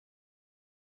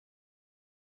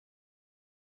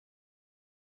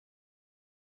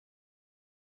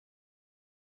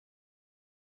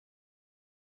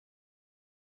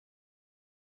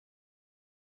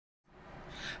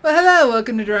Well, hello,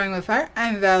 welcome to Drawing with Fire.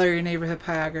 I'm Valarie, your neighborhood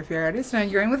pyrography artist, and I'm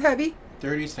drawing with Hubby.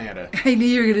 Dirty Santa. I knew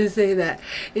you were going to say that.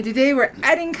 And today we're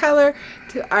adding color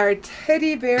to our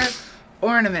teddy bear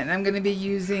ornament. And I'm going to be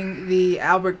using the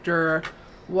Albrecht Dürer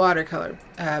watercolor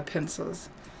pencils.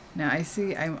 Now I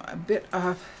see I'm a bit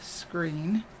off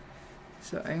screen,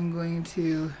 so I'm going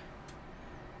to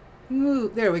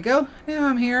move. There we go. Now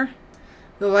I'm here.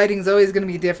 The lighting's always going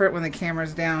to be different when the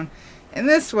camera's down. In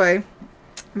this way,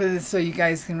 but it's so you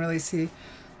guys can really see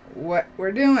what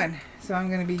we're doing. So I'm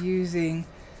going to be using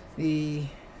the,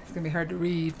 it's going to be hard to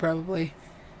read probably,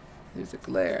 there's a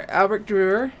glare, Albrecht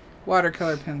Dürer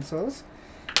watercolor pencils.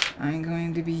 I'm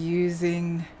going to be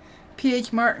using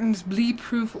P.H. Martin's Bleed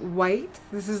Proof White.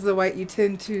 This is the white you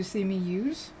tend to see me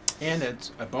use. And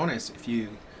it's a bonus, if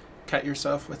you cut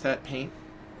yourself with that paint,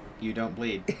 you don't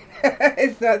bleed.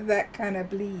 It's not that kind of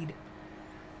bleed.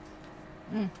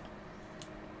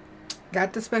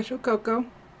 Got the special cocoa.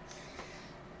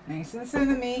 Nice and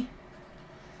cinnamon.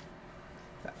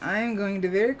 So I'm going to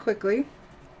very quickly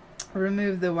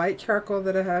remove the white charcoal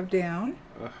that I have down.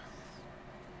 Ugh.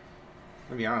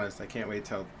 To be honest, I can't wait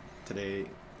till today.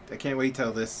 I can't wait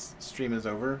till this stream is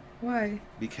over. Why?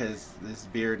 Because this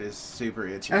beard is super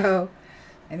itchy. Oh,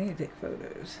 I need to take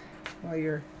photos while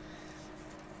you're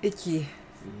itchy.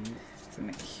 So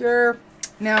make sure.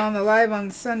 Now on the live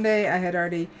on Sunday, I had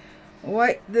already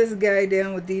wiped this guy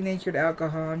down with denatured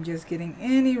alcohol. I'm just getting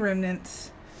any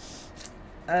remnants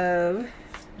of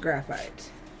graphite.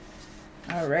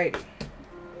 Alrighty.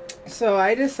 So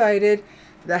I decided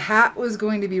the hat was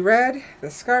going to be red, the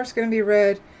scarf's going to be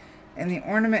red, and the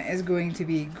ornament is going to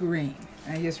be green.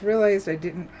 I just realized I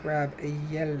didn't grab a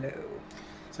yellow.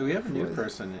 So we have a new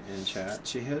person in chat.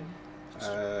 She has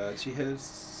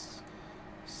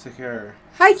Sakir.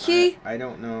 Hi, Chi. I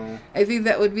don't know. I think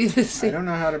that would be the same. I don't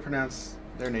know how to pronounce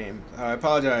their name. I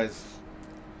apologize.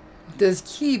 Does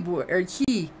Chi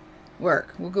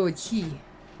work? We'll go with Chi.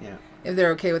 Yeah. If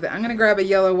they're okay with it. I'm going to grab a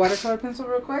yellow watercolor pencil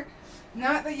real quick.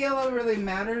 Not that yellow really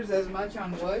matters as much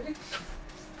on wood.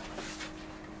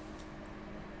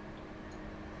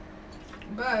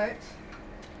 But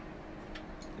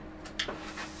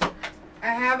I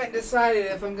haven't decided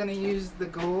if I'm going to use the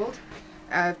gold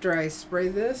after I spray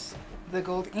this, the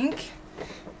gold ink,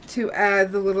 to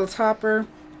add the little topper,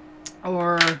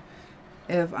 or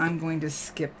if I'm going to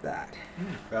skip that.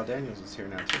 Val Daniels is here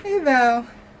now too. Hey Val.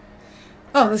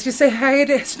 Oh, let's just say hi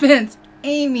to Spence,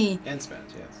 Amy, And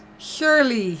Spence, yes.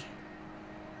 Shirley,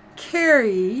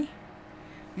 Carrie.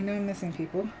 I know I'm missing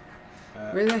people.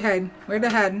 Where they hiding? Where they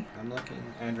hiding? I'm looking.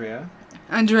 Andrea.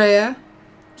 Andrea,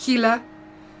 Sheila.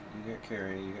 You got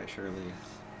Carrie. You got Shirley.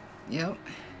 Yep.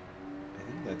 I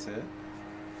think that's it.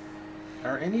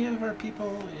 Are any of our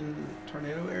people in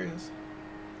tornado areas?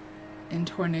 In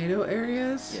tornado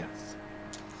areas? Yes.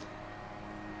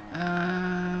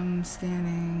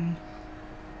 Scanning.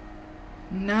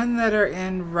 None that are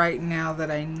in right now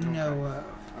that I know of.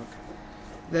 Okay.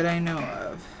 That I know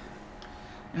of.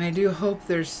 And I do hope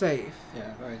they're safe.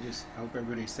 Yeah, I just hope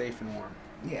everybody's safe and warm.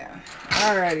 Yeah.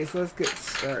 Alrighty, so let's get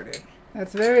started.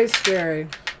 That's very scary.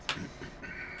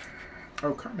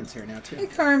 Oh, Carmen's here now too. Hey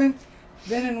Carmen.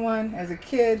 Been in one as a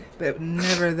kid, but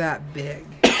never that big.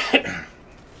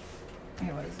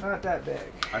 Anyway, it's not that big.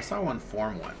 I saw one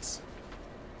form once.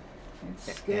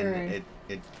 It's scary. And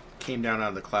it came down out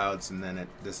of the clouds and then it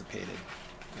dissipated.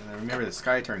 And I remember the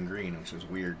sky turned green, which was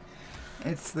weird.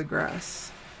 It's the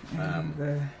grass. And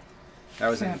that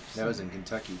was in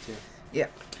Kentucky too.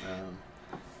 Yep.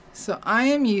 So I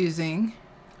am using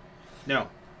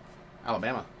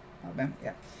Alabama.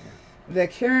 Yeah. The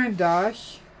Karen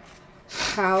Dosh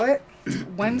palette.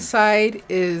 One side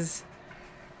is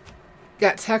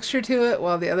got texture to it,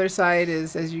 while the other side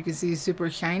is, as you can see, super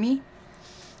shiny.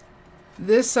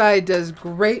 This side does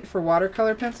great for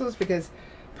watercolor pencils because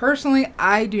personally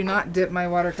I do not dip my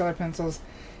watercolor pencils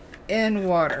in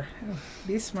water. Oh,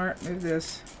 be smart, move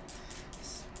this.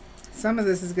 Some of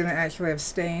this is going to actually have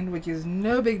stained, which is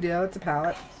no big deal. It's a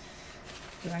palette.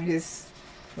 But I'm just,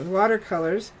 with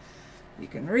watercolors, you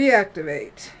can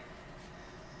reactivate.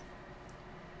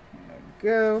 There we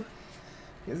go.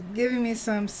 Just giving me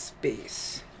some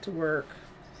space to work.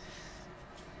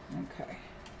 Okay.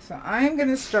 So I'm going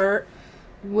to start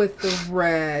with the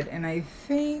red. And I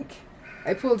think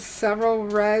I pulled several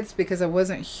reds because I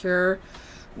wasn't sure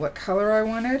what color I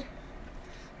wanted.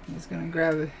 I'm just going to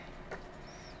grab it.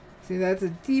 See, that's a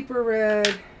deeper red.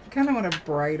 I kind of want a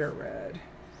brighter red.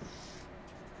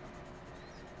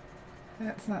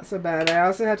 That's not so bad. I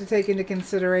also have to take into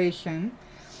consideration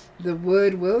the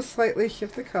wood will slightly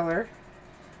shift the color.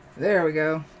 There we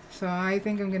go. So I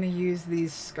think I'm going to use the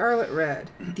Scarlet Red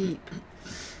Deep.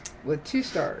 with 2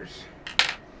 stars.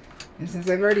 And since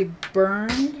I've already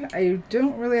burned, I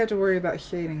don't really have to worry about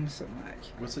shading so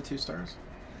much. What's the 2 stars?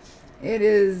 It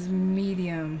is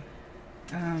medium,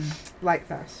 light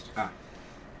fast. Ah.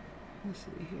 Let's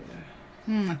see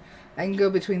here. I can go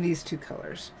between these 2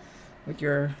 colors with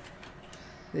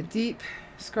the deep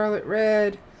scarlet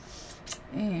red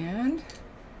and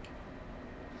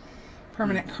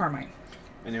permanent carmine.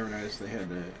 I never noticed they had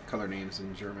the color names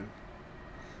in German.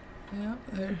 Yeah,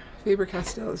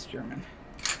 Faber-Castell is German.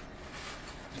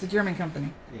 It's a German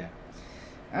company. Yeah.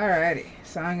 Alrighty,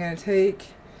 so I'm going to take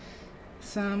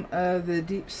some of the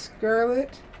deep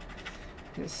scarlet,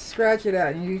 just scratch it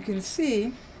out, and you can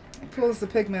see it pulls the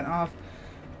pigment off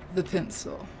the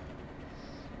pencil.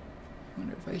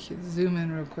 Wonder if I should zoom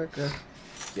in real quick or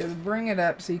just bring it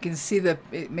up so you can see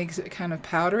it makes it kind of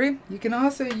powdery. You can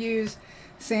also use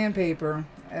sandpaper,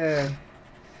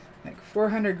 like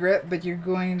 400 grit, but you're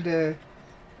going to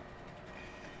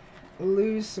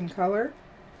lose some color,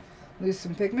 lose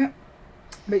some pigment.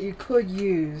 But you could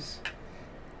use,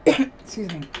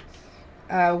 excuse me,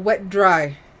 wet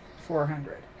dry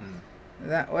 400.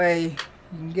 That way you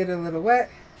can get a little wet.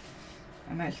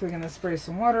 I'm actually going to spray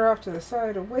some water off to the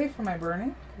side away from my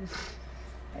burning, because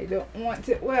I don't want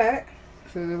it wet.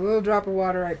 So there's a little drop of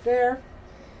water right there.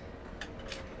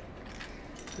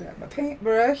 Grab my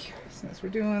paintbrush, since we're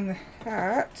doing the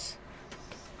hat.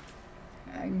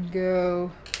 I can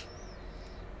go,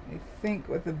 I think,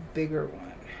 with a bigger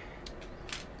one.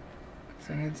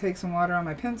 So I'm going to take some water on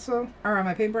my pencil, or on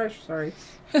my paintbrush, sorry.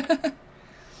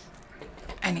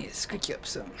 I need to scoot you up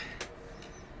some.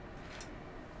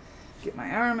 Get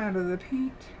my arm out of the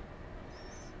paint.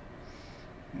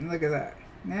 And look at that.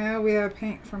 Now we have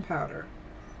paint from powder.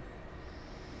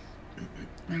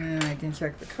 And then I can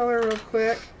check the color real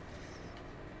quick.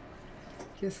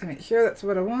 Just to make sure that's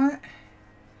what I want.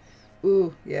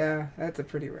 Ooh, yeah, that's a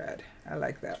pretty red. I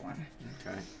like that one.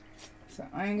 Okay. So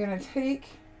I'm going to take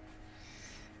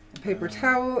a paper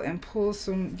towel and pull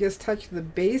some, just touch the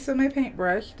base of my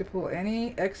paintbrush to pull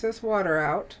any excess water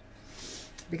out,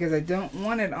 because I don't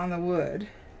want it on the wood.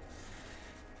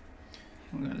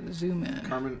 I'm going to zoom in.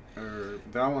 Carmen, or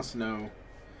Val wants to know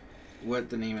what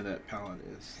the name of that palette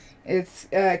is. It's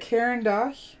Karen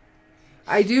Dosh.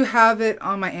 I do have it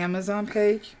on my Amazon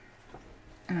page.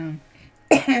 I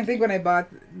think when I bought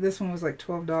this one was like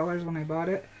 $12 when I bought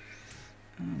it.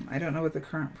 I don't know what the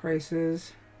current price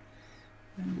is.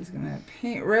 I'm just going to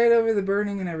paint right over the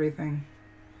burning and everything.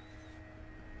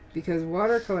 Because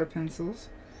watercolor pencils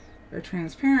are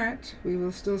transparent, we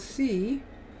will still see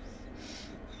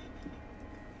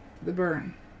the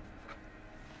burn.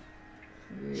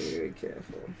 Very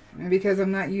careful. And because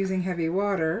I'm not using heavy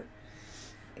water,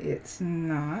 it's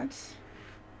not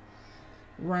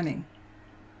running.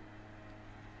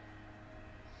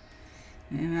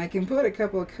 And I can put a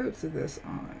couple of coats of this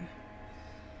on.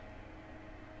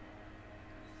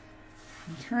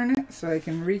 And turn it so I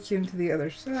can reach into the other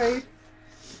side.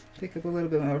 Pick up a little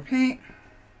bit more paint.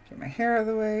 Get my hair out of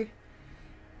the way.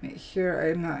 Make sure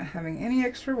I'm not having any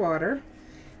extra water.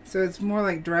 So it's more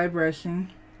like dry brushing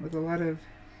with a lot of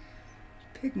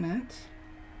pigment.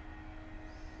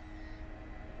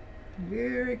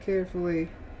 Very carefully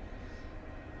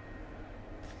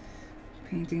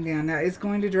painting down. Now it's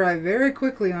going to dry very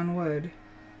quickly on wood.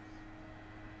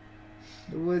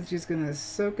 The wood's just going to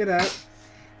soak it up.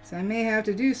 So I may have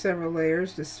to do several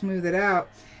layers to smooth it out.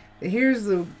 But here's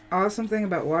the awesome thing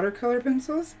about watercolor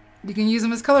pencils. You can use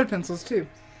them as colored pencils too.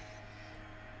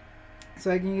 So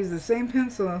I can use the same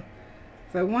pencil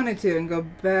if I wanted to and go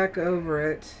back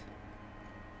over it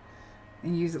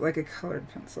and use it like a colored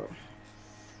pencil.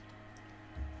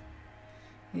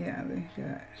 Yeah, they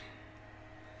got...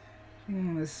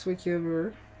 I'm going to switch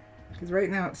over because right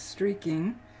now it's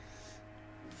streaking.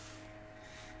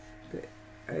 But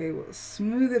I will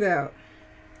smooth it out.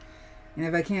 And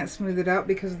if I can't smooth it out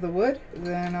because of the wood,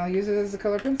 then I'll use it as a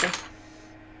color pencil.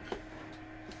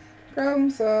 Problem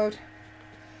solved.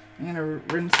 I'm going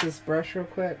to rinse this brush real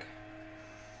quick.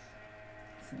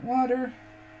 Some water.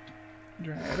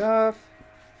 Dry it off.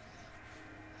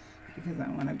 Because I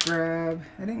want to grab...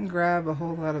 I didn't grab a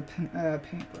whole lot of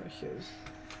paintbrushes.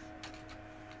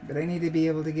 But I need to be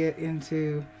able to get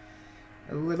into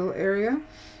a little area.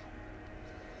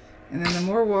 And then the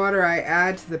more water I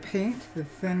add to the paint, the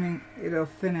thinning, it'll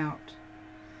thin out.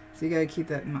 So you gotta keep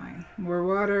that in mind. More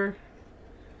water,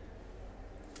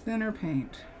 thinner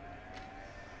paint.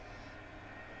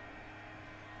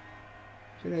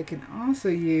 But I can also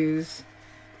use,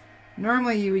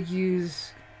 normally you would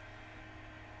use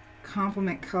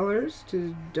complement colors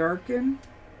to darken,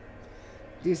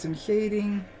 do some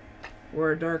shading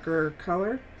or a darker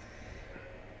color.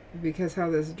 because how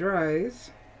this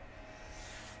dries,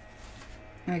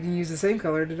 I can use the same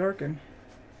color to darken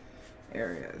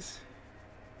areas.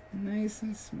 Nice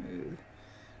and smooth.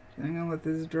 I'm going to let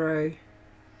this dry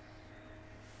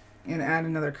and add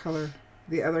another color,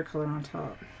 the other color on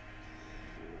top,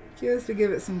 just to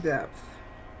give it some depth.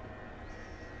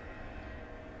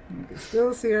 You can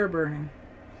still see our burning.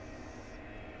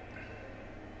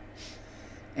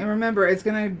 And remember, it's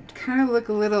going to kind of look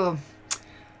a little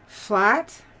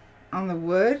flat on the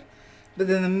wood, but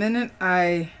then the minute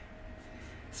I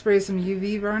spray some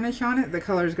UV varnish on it, the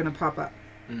color is going to pop up.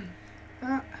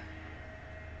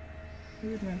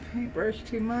 Use my paintbrush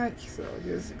too much, so I'll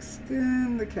just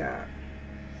extend the cap.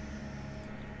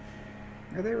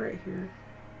 Are they right here?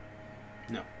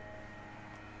 No.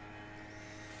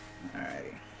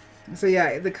 Alright. So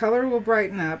yeah, the color will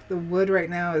brighten up. The wood right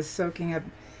now is soaking up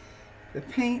the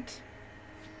paint.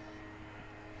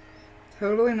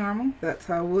 Totally normal. That's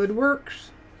how wood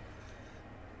works.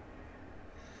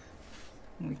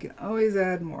 We can always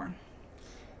add more.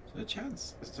 So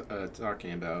Chad's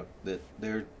talking about that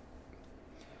they're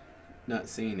not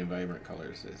seeing in vibrant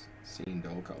colors, is seeing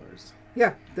dull colors.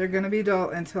 Yeah, they're going to be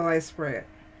dull until I spray it.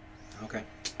 Okay.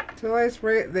 Until I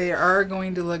spray it, they are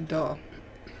going to look dull.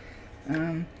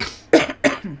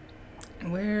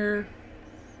 We're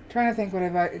trying to think what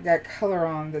I've got color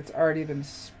on that's already been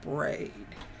sprayed.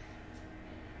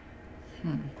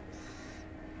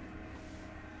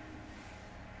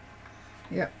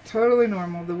 Yep, totally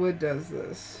normal. The wood does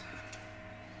this.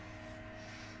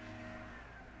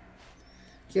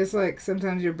 Just like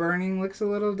sometimes your burning looks a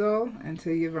little dull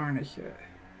until you varnish it.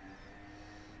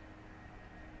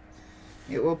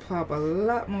 It will pop a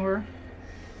lot more.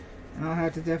 And I'll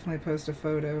have to definitely post a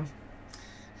photo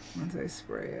once I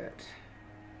spray it.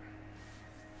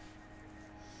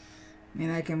 I mean,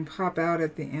 I can pop out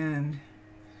at the end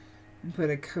and put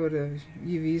a coat of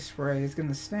UV spray. It's going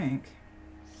to stink.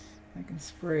 I can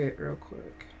spray it real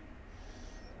quick.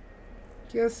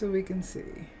 Just so we can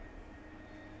see.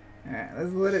 Alright,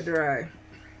 let's let it dry.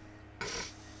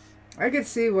 I could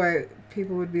see why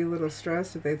people would be a little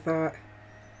stressed if they thought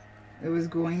it was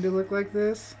going to look like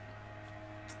this.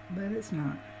 But it's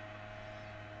not.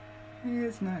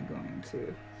 It's not going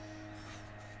to.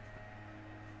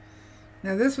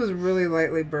 Now this was really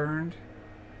lightly burned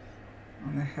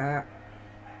on the hat.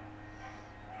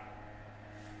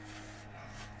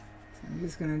 So I'm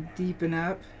just going to deepen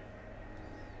up.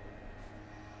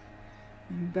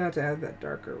 I'm about to add that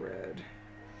darker red.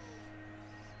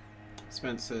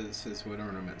 Spence says his wood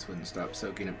ornaments wouldn't stop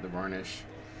soaking up the varnish.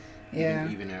 Yeah.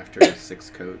 Even after 6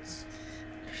 coats.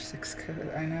 6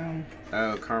 coat, I know.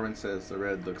 Oh, Carmen says the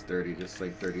red looks dirty, just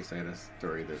like Dirty Santa's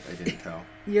story that I didn't tell.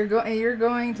 You're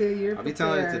going to. I'll be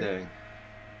telling it today.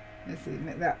 Let's see,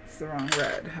 that's the wrong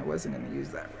red. I wasn't going to use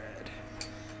that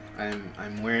red.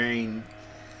 I'm wearing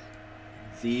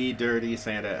the Dirty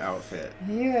Santa outfit.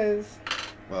 He is.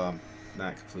 Well,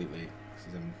 not completely,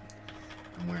 because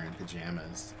I'm wearing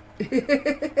pajamas.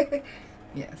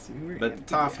 Yes, you were. But the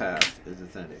top half is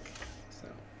authentic. So,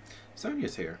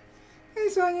 Sonia's here. Hey,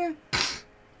 Sonia.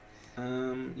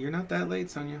 You're not that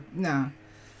late, Sonia. No,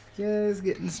 just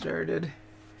getting started.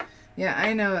 Yeah,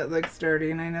 I know it looks dirty,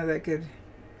 and I know that could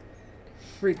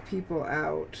freak people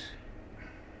out.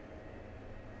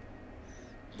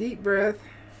 Deep breath.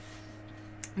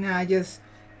 Now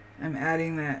I'm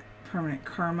adding that permanent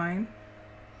carmine.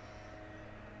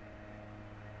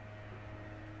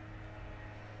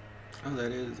 Oh,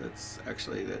 that's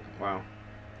actually that. Wow.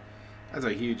 That's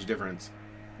a huge difference.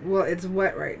 Well, it's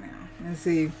wet right now. And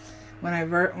see, when I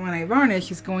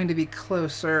varnish, it's going to be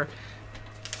closer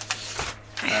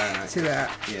to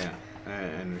that. Yeah, I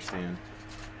understand.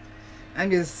 I'm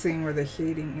just seeing where the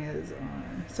shading is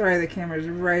on. Sorry, the camera's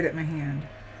right at my hand.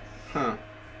 Huh.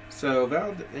 So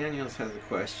Val Daniels has a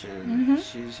question. Mm-hmm.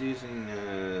 She's using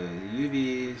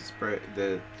UV spray,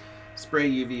 the spray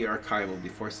UV archival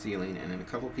before sealing, and in a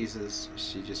couple pieces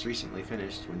she just recently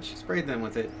finished. When she sprayed them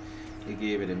with it, it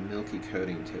gave it a milky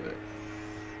coating to it.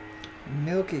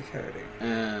 Milky coating.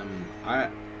 I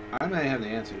might have the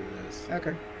answer to this.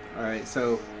 Okay. All right.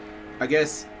 So, I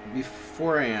guess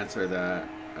before I answer that,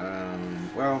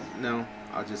 well, no,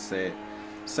 I'll just say it.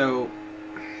 So,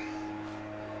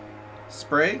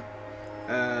 spray,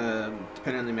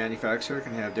 depending on the manufacturer,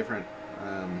 can have different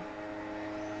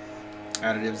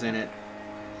additives in it,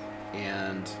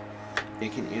 and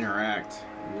it can interact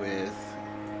with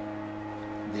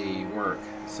the work.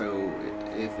 So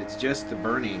if it's just the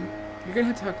burning, You're gonna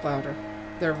have to talk louder.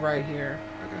 They're right here.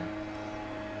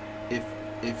 okay.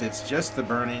 If it's just the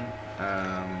burning,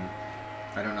 I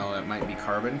don't know, it might be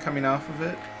carbon coming off of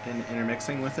it and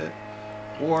intermixing with it,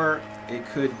 Or it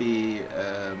could be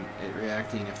it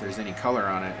reacting, if there's any color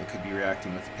on it, it could be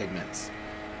reacting with the pigments.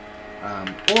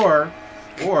 Or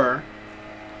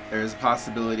there's a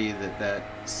possibility that that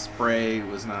spray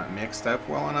was not mixed up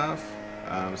well enough.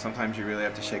 Sometimes you really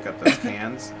have to shake up those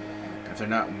cans. If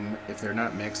they're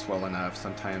not mixed well enough,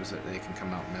 sometimes they can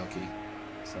come out milky.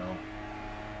 So,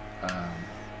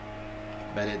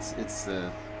 but it's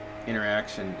the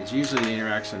interaction. It's usually the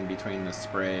interaction between the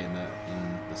spray and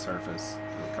the surface.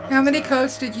 How many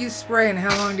coats did you spray, and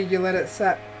how long did you let it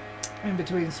set in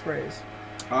between sprays?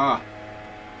 Ah.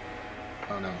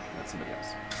 Oh no, that's somebody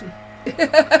else.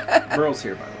 Burl's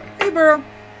here, by the way. Hey, Burl.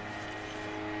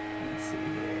 Let's see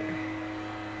here.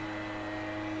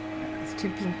 That's too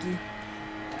pinky.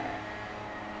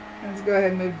 Let's go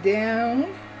ahead and move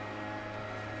down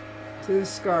to the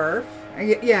scarf.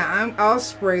 I'll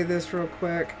spray this real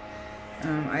quick.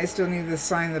 I still need to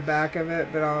sign the back of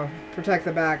it, but I'll protect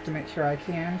the back to make sure I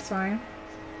can sign.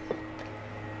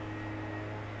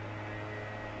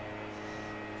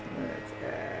 Let's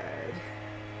add.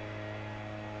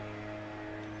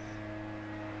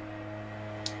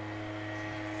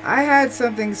 I had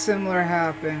something similar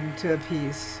happen to a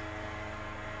piece.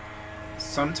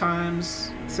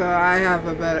 Sometimes. So I have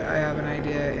an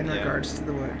idea in regards to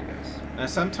the wood. Yes. Now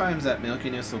sometimes that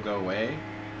milkiness will go away,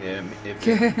 and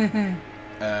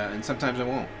sometimes it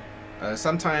won't.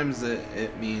 Sometimes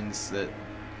it means that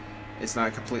it's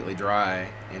not completely dry,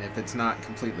 and if it's not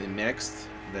completely mixed,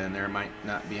 then there might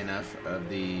not be enough of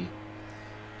the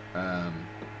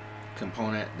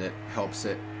component that helps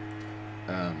it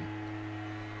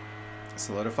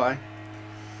solidify.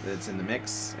 That's in the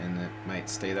mix, and it might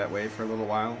stay that way for a little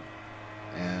while.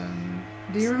 And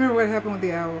do you remember what happened with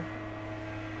the owl?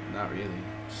 Not really.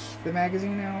 The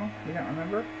magazine owl? You don't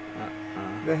remember?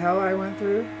 The hell I went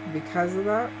through because of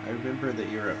that? I remember that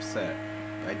you were upset.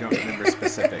 I don't remember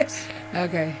specifics.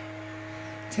 Okay.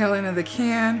 Tail end of the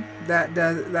can,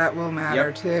 that will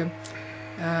matter too.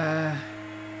 And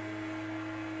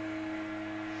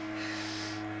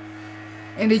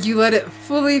did you let it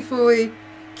fully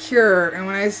cure? And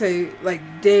when I say like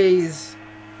days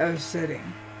of sitting,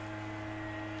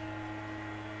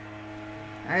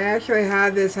 I actually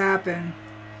had this happen,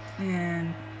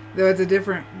 and though it's a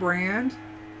different brand,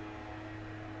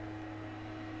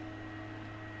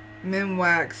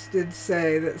 Minwax did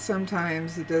say that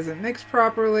sometimes it doesn't mix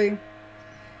properly,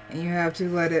 and you have to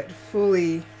let it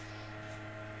fully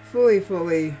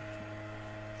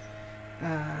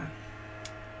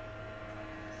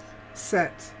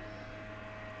set.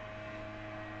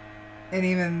 And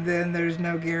even then, there's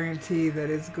no guarantee that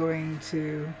it's going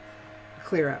to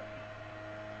clear up.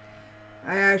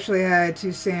 I actually had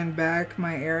to sand back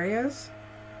my areas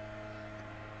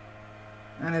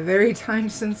on a very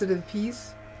time-sensitive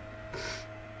piece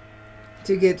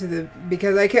to get to the,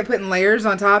 because I kept putting layers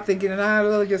on top thinking,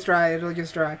 it'll just dry.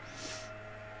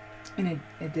 And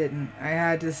it didn't. I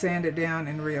had to sand it down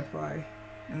and reapply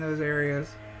in those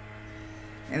areas.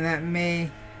 And that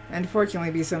may, unfortunately,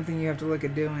 be something you have to look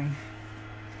at doing.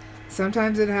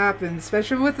 Sometimes it happens,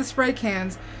 especially with the spray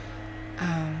cans.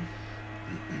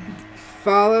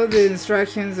 Follow the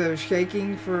instructions of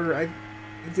shaking for,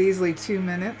 it's easily 2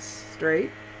 minutes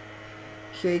straight.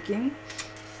 Shaking.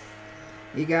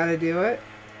 You gotta do it.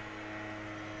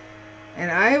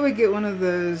 And I would get one of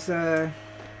those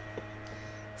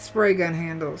spray gun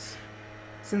handles.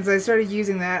 Since I started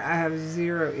using that, I have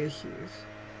 0 issues.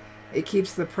 It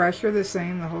keeps the pressure the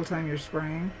same the whole time you're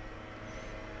spraying.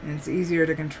 And it's easier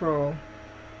to control.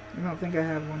 I don't think I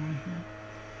have one in here.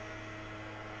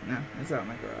 No, it's out in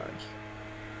the garage.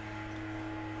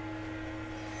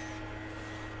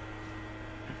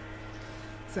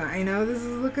 So I know this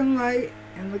is looking light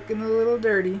and looking a little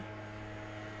dirty.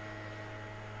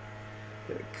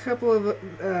 But a couple of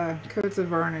coats of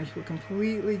varnish will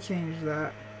completely change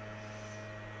that.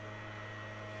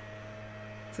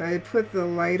 So I put the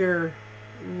lighter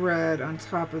red on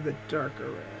top of the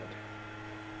darker red.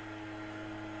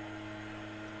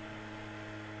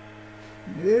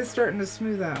 It is starting to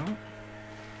smooth out.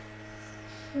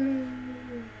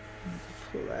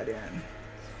 Pull that in.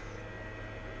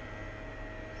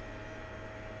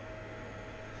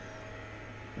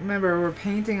 Remember, we're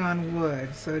painting on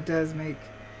wood, so it does make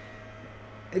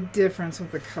a difference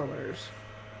with the colors.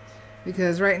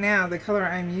 Because right now, the color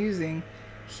I'm using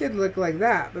should look like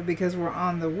that, but because we're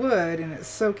on the wood and it's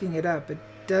soaking it up, it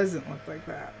doesn't look like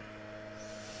that.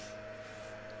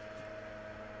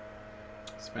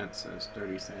 Spence says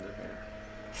dirty sanded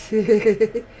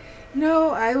hair.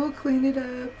 No, I will clean it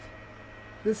up.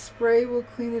 The spray will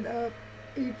clean it up.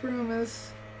 I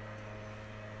promise.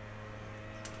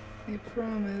 I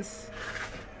promise.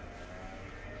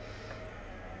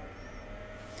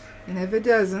 And if it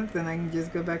doesn't, then I can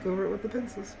just go back over it with the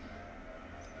pencils.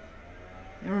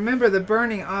 And remember, the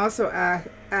burning also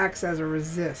acts as a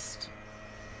resist.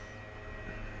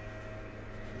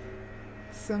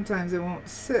 Sometimes it won't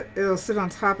sit, it'll sit on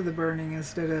top of the burning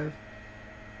instead of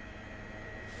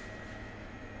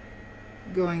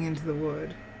going into the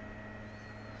wood.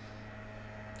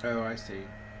 Oh, I see.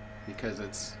 Because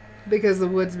the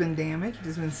wood's been damaged,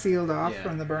 it's been sealed off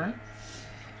from the burn.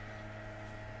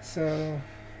 So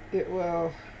it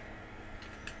will,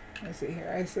 let's see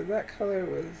here, I said that color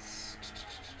was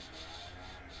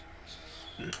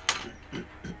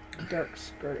dark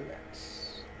scarlet.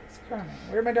 It's coming.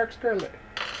 Where's my dark scarlet?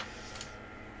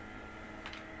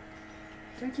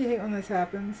 Don't you hate when this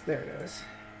happens? There it is.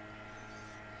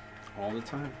 all the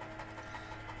time.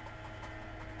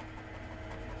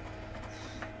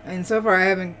 And so far I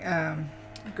haven't,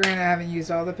 granted I haven't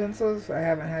used all the pencils. I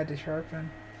haven't had to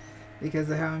sharpen because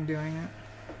of how I'm doing it.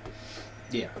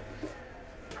 Yeah.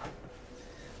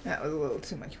 That was a little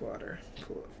too much water.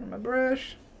 Pull it from my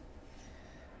brush.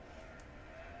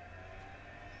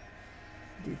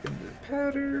 Deep into the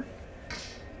powder.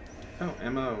 Oh,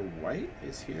 Emma White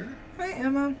is here? Hi,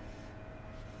 Emma.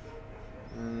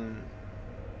 There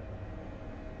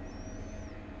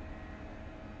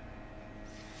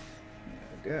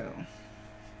we go.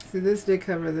 See, this did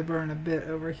cover the burn a bit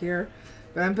over here,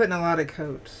 but I'm putting a lot of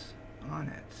coats on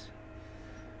it.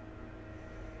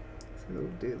 So we'll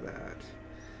do that.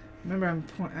 Remember,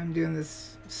 I'm doing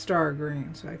this star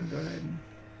green, so I can go ahead and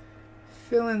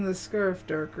fill in the scarf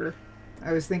darker.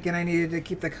 I was thinking I needed to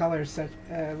keep the colors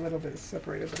a little bit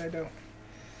separated, but I don't.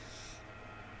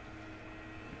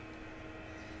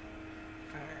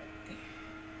 Alright.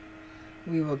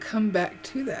 We will come back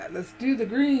to that. Let's do the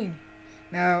green.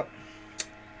 Now,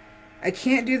 I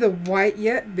can't do the white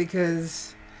yet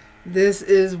because this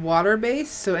is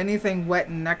water-based, so anything wet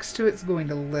next to it is going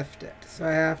to lift it. So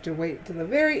I have to wait to the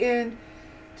very end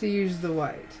to use the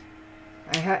white.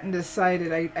 I hadn't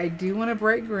decided. I do want a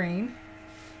bright green.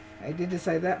 I did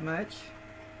decide that much.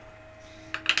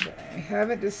 But I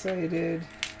haven't decided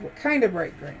what kind of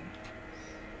bright green.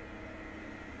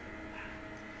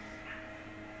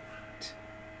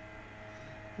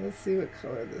 Let's see what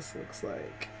color this looks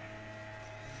like.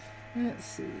 Let's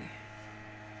see.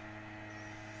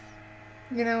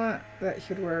 You know what? That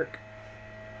should work.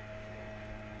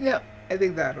 Yep, I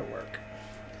think that'll work.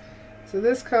 So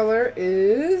this color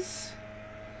is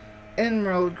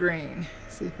emerald green.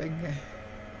 Let's see if I can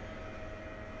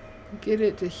get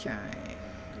it to shine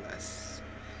less.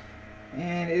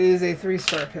 And it is a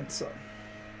 3-star pencil,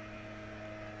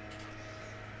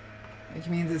 which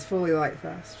means it's fully light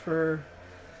fast for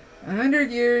 100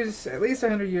 years, at least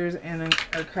 100 years in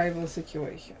archival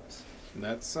situations.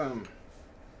 That's a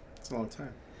long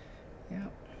time. Yeah.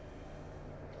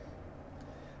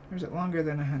 Or is it longer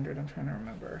than 100? I'm trying to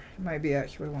remember. It might be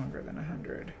actually longer than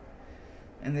 100.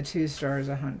 And the 2-star is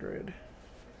 100.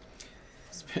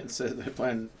 Spence says I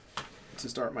plan to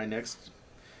start my next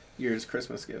year's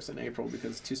Christmas gifts in April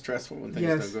because it's too stressful when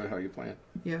things don't go how you plan.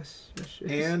 Yes.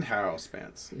 And how,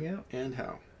 Spence? Yeah. And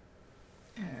how?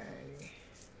 Hey.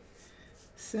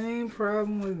 Same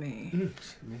problem with me.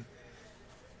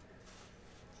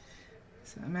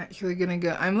 So I'm actually going to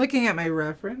go... I'm looking at my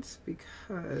reference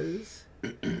because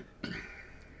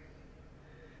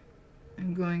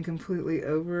I'm going completely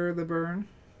over the burn.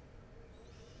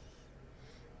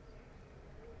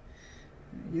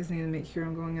 I just need to make sure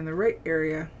I'm going in the right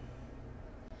area.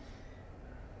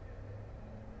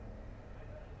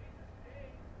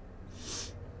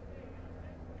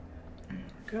 There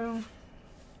we go.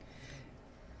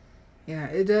 Yeah,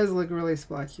 it does look really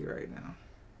splotchy right now.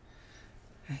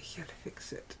 I gotta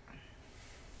fix it.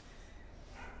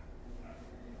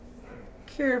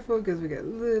 Careful, because we got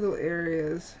little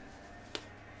areas.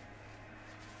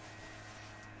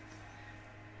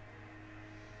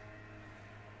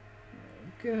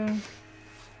 There we go.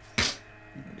 I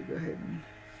need to go ahead and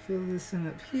fill this in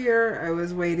up here. I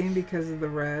was waiting because of the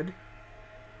red.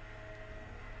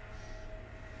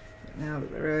 But now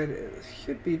that the red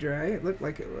should be dry, it looked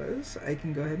like it was, I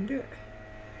can go ahead and do it.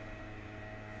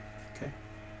 Okay.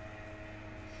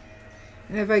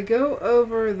 And if I go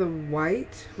over the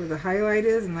white where the highlight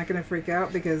is, I'm not going to freak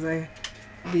out because the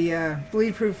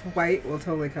bleed-proof white will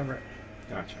totally cover it.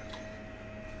 Gotcha.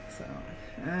 So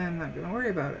I'm not going to worry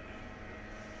about it.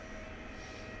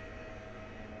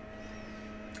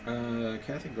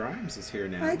 Kathy Grimes is here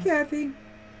now. Hi, Kathy.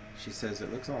 She says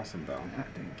it looks awesome, Belle. Ah,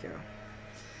 thank you.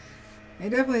 I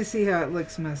definitely see how it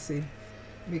looks messy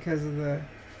because of the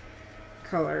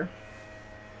color.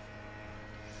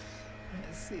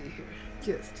 Let's see here.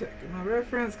 Just checking my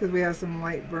reference because we have some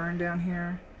light burn down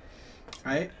here.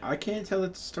 I can't tell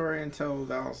the story until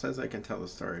Val says I can tell the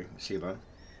story, Sheila.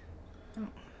 Oh.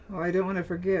 Well, I don't want to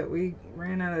forget. We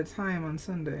ran out of time on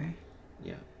Sunday.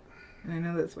 Yeah. And I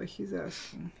know that's why she's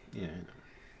asking. Yeah, I know.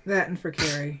 That and for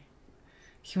Carrie.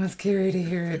 She wants Carrie to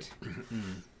hear it.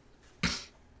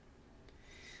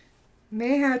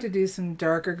 May have to do some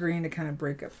darker green to kind of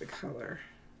break up the color.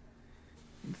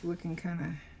 It's looking kind of...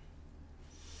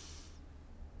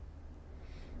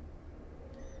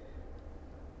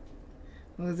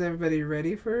 Well, is everybody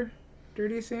ready for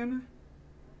Dirty Santa?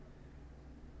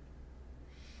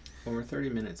 Well, we're 30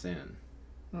 minutes in.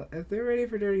 Well, if they're ready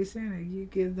for Dirty Santa, you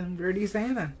give them Dirty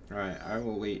Santa. All right, I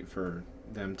will wait for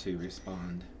them to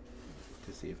respond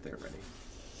to see if they're ready.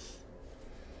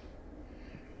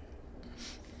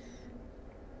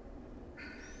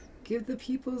 Give the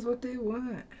peoples what they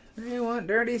want. They want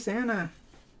Dirty Santa.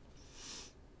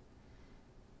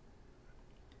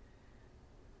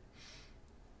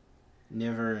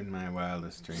 Never in my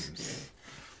wildest dreams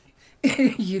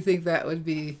You think that would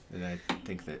be... did I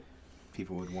think that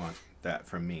people would want that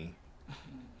from me.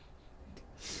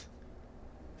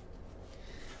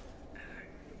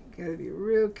 Gotta be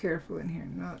real careful in here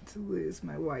not to lose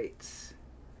my whites.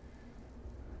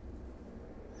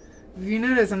 If you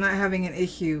notice, I'm not having an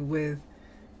issue with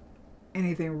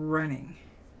anything running.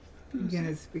 Again,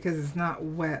 it's because it's not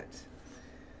wet.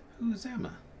 Who's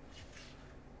Emma?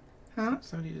 Huh?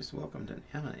 Somebody just welcomed an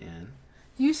Emma in.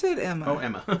 You said Emma. Oh,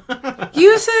 Emma.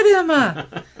 You said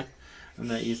Emma. I'm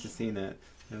not used to seeing that.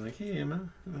 They're like, hey, Emma.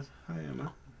 Hi,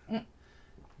 Emma.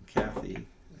 Kathy.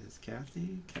 Is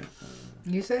Kathy?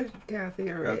 You said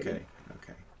Kathy already.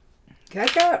 Okay.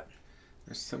 Catch up.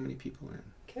 There's so many people in.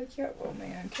 Catch up, old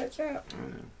man. Catch up. I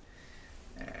know.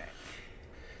 All right.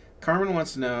 Carmen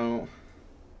wants to know,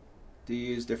 do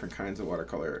you use different kinds of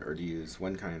watercolor or do you use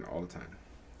one kind all the time?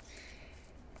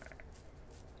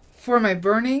 For my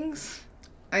burnings,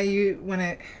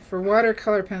 for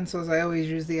watercolor pencils, I always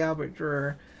use the Albert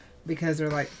Dürer because they're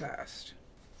light fast.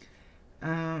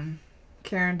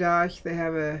 Karen Dosh, they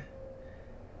have a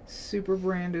super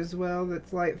brand as well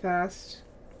that's light fast.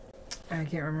 I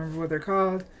can't remember what they're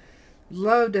called.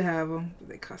 Love to have them, but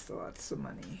they cost lots of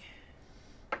money.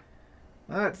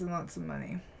 Lots and lots of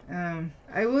money.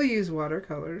 I will use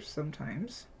watercolors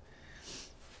sometimes.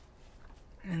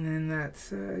 And then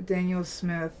that's Daniel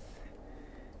Smith,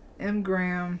 M.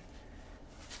 Graham,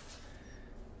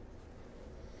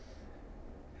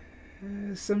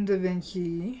 some Da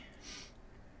Vinci.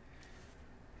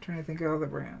 I'm trying to think of all the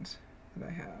brands that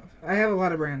I have. I have a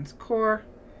lot of brands. Core.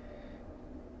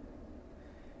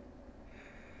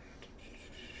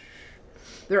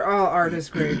 They're all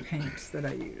artist grade paints that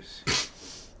I use.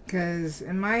 Because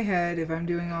in my head, if I'm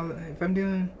doing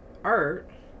art,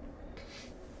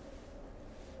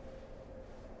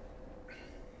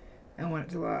 I want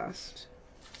it to last.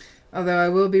 Although I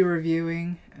will be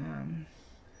reviewing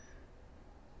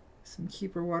some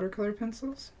cheaper watercolor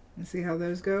pencils and see how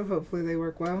those go. Hopefully they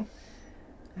work well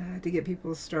to get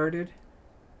people started,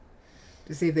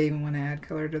 to see if they even want to add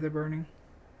color to their burning.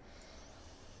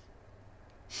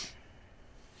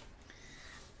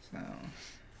 So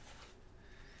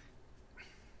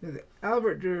the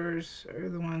Albert Dürers are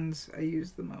the ones I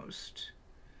use the most.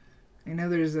 I know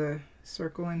there's a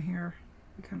circle in here.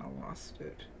 I kind of lost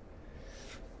it.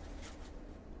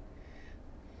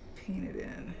 Paint it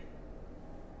in.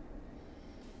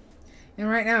 And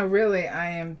right now, really, I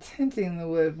am tinting the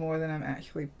wood more than I'm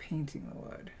actually painting the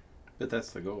wood. But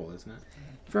that's the goal, isn't it?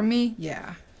 For me,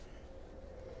 yeah.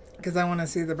 Because I want to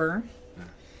see the burn. Yeah.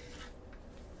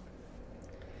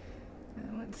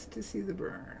 I want to see the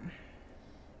burn.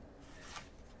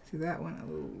 See that one a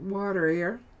little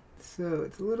waterier, so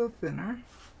it's a little thinner.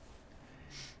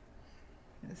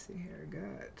 Let's see here, I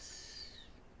got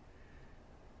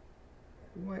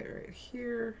white right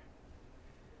here.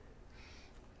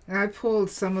 And I pulled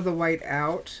some of the white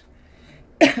out,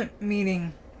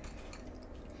 meaning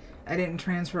I didn't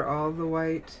transfer all of the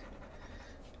white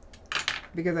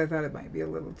because I thought it might be a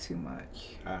little too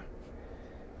much.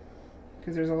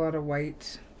 Because there's a lot of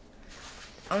white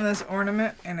on this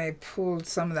ornament, and I pulled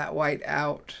some of that white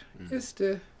out just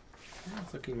to... Yeah,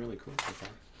 it's looking really cool so far.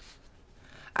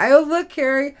 I will look,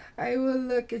 Carrie. I will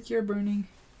look at your burning.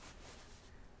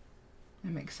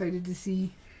 I'm excited to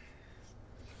see.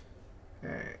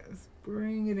 Alright, let's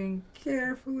bring it in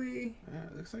carefully.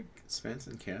 It looks like Spence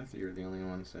and Kathy are the only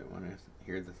ones that want to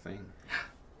hear the thing.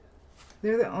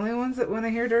 They're the only ones that want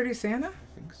to hear Dirty Santa?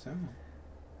 I think so.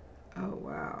 Oh,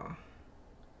 wow.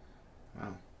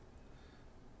 Wow.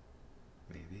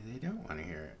 Maybe they don't want to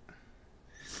hear it.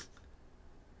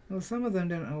 Well, some of them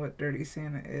don't know what Dirty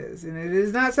Santa is, and it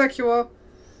is not sexual.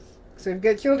 So if you've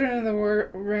got children in the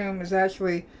room, it's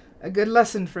actually a good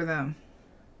lesson for them.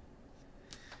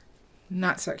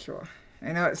 Not sexual.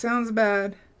 I know it sounds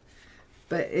bad,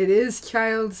 but it is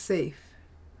child safe.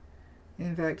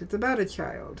 In fact, it's about a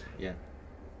child. Yeah.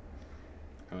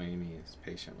 Oh, Amy is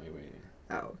patiently waiting.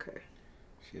 Oh, okay.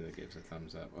 Sheila gives a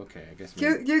thumbs up. Okay, I guess.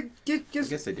 Just I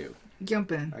guess they do.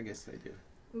 Jump in. I guess they do.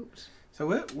 Oops. So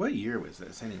what year was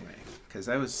this anyway? Because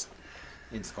I was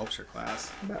in sculpture class.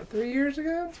 About 3 years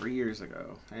ago? 3 years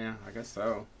ago. Yeah, I guess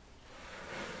so.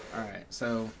 All right,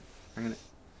 so I'm going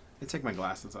to take my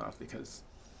glasses off because...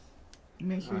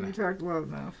 Make sure you talk loud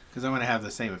enough. Because I want to have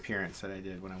the same appearance that I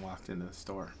did when I walked into the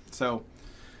store. So,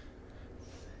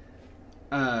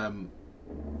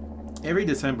 every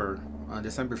December, on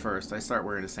December 1st, I start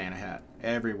wearing a Santa hat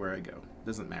everywhere I go.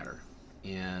 Doesn't matter.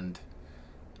 And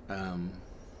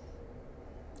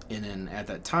then at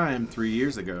that time, 3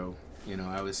 years ago, you know,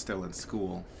 I was still in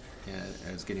school.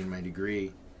 I was getting my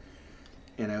degree.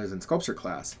 And I was in sculpture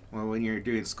class. Well, when you're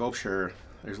doing sculpture,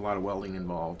 there's a lot of welding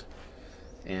involved.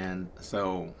 And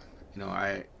so, you know,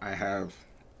 I have,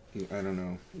 I don't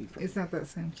know. It's not that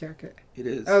same jacket. It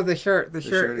is. Oh, the shirt. The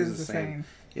shirt is the same.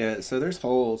 Yeah, so there's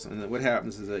holes, and what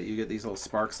happens is that you get these little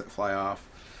sparks that fly off,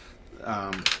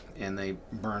 and they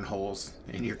burn holes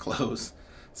in your clothes.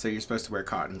 So you're supposed to wear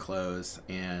cotton clothes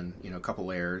and, you know, a couple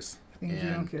layers. Things you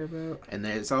don't care about. And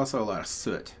there's also a lot of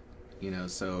soot, you know,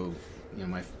 so, you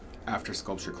know, after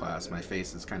sculpture class, my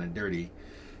face is kind of dirty,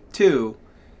 too.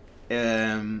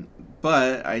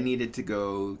 But I needed to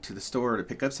go to the store to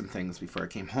pick up some things before I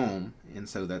came home, and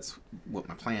so that's what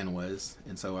my plan was.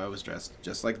 And so I was dressed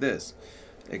just like this.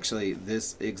 Actually,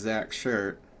 this exact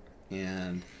shirt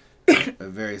and a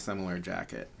very similar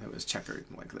jacket that was checkered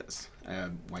like this. I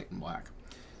had white and black.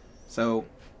 So,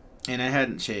 and I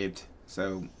hadn't shaved,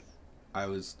 so I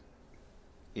was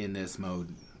in this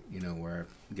mode, you know, where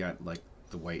I got like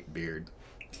the white beard.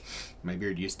 My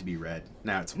beard used to be red.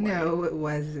 Now it's white. No, it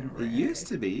wasn't red. It used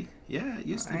to be. Yeah, it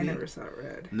used to be. I never saw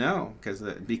red. No,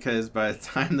 because by the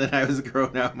time that I was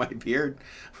growing out my beard,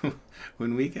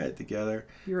 when we got together,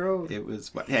 you're old. It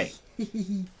was what? Hey,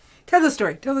 tell the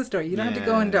story. Tell the story. You don't have to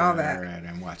go into all that. All right,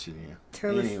 I'm watching you.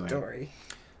 Tell the story.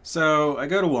 So I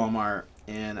go to Walmart,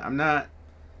 and I'm not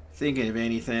thinking of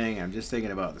anything. I'm just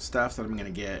thinking about the stuff that I'm gonna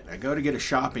get. I go to get a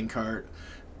shopping cart.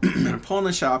 I'm pulling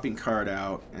the shopping cart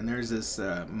out, and there's this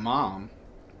mom,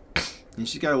 and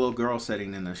she's got a little girl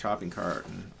sitting in the shopping cart,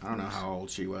 and I don't know how old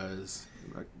she was,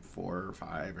 like 4 or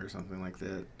 5 or something like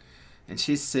that, and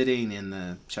she's sitting in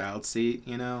the child seat,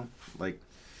 you know, like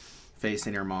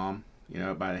facing her mom, you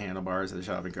know, by the handlebars of the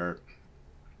shopping cart,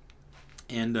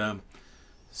 and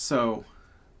so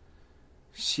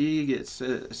she gets,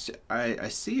 I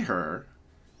see her.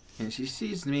 And she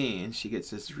sees me, and she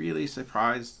gets this really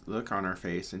surprised look on her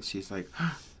face, and she's like,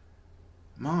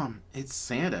 Mom, it's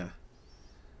Santa.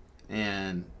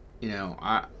 And, you know,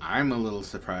 I'm a little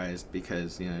surprised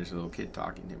because, you know, there's a little kid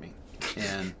talking to me.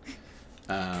 And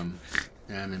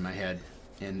I'm in my head.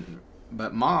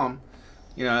 But Mom,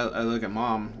 you know, I look at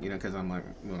Mom, you know, because I'm like,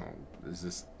 well,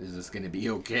 is this going to be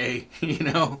okay? You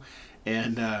know?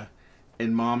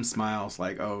 And Mom smiles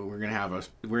like, "Oh, we're gonna have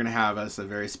us a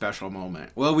very special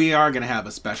moment." Well, we are gonna have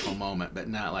a special moment, but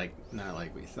not like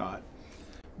we thought.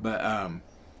 But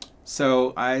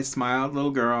so I smiled,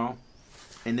 little girl,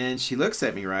 and then she looks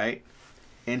at me, right,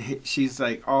 and she's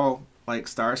like all like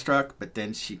starstruck, but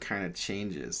then she kind of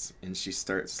changes and she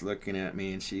starts looking at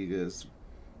me and she goes,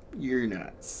 "You're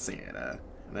not Santa."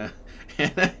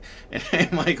 And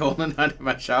I'm like holding on to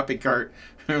my shopping cart.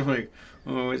 I'm like,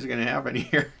 "Oh, what's gonna happen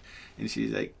here?" And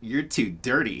she's like, "You're too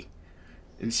dirty."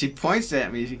 And she points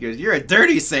at me. She goes, "You're a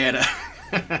dirty Santa."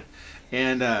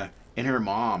 And her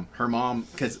mom,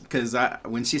 because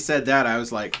when she said that, I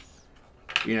was like,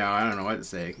 you know, I don't know what to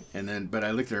say. But I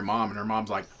looked at her mom, and her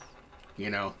mom's like, you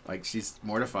know, like she's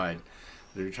mortified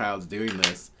that her child's doing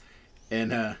this.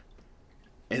 And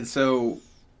so,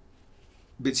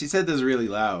 but she said this really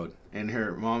loud, and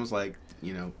her mom's like,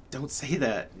 you know, "Don't say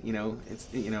that." You know, it's,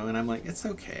 you know, and I'm like, it's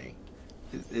okay.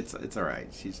 It's all right.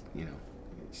 She's, you know,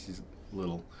 she's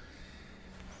little,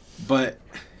 but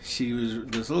this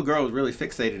little girl was really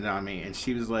fixated on me, and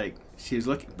she was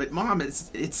looking. But Mom,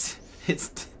 he's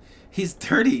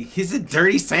dirty. He's a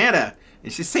dirty Santa,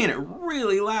 and she's saying it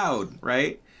really loud,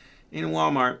 right, in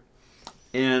Walmart,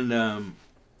 and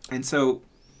so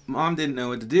Mom didn't know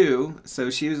what to do, so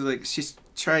she was like, she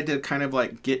tried to kind of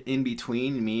like get in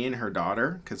between me and her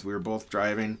daughter, because we were both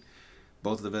driving.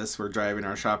 Both of us were driving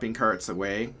our shopping carts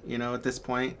away, you know, at this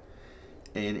point,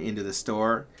 and into the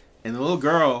store. And the little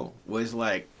girl was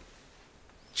like,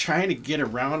 trying to get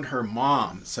around her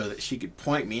mom so that she could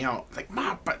point me out. Like,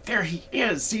 Mom, but there he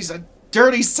is. He's a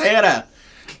dirty Santa.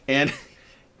 And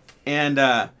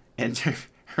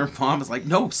her mom is like,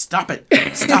 no, stop it.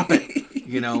 Stop it.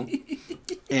 You know?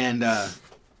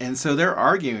 And so they're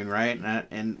arguing, right?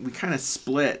 And we kind of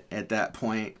split at that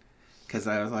point because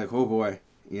I was like, oh boy,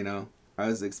 you know, I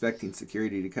was expecting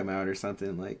security to come out or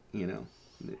something, like, you know.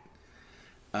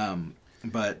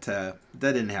 But that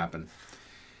didn't happen.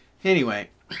 Anyway,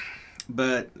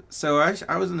 but so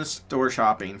I was in the store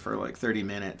shopping for like 30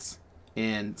 minutes.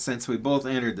 And since we both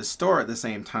entered the store at the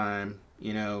same time,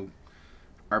 you know,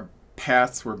 our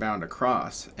paths were bound to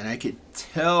cross. And I could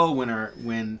tell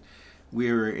when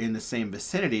we were in the same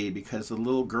vicinity because the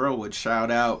little girl would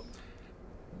shout out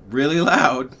really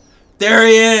loud, "There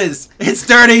he is! It's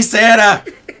Dirty Santa!"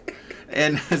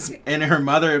 And her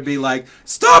mother would be like,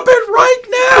 "Stop it right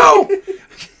now!"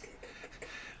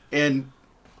 And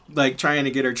like trying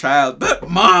to get her child, "But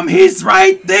Mom, he's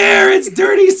right there! It's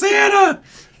Dirty Santa!"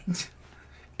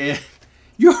 And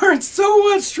you're in so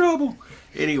much trouble.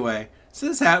 Anyway, so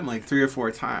this happened like 3 or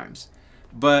 4 times.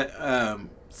 But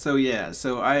so yeah,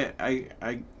 so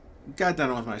I got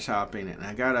done with my shopping and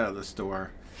I got out of the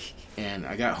store and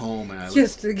I got home and I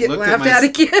just to get laughed at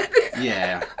again.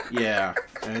 yeah.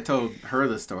 And I told her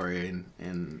the story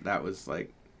and that was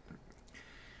like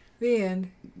the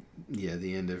end. Yeah,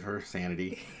 the end of her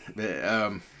sanity. But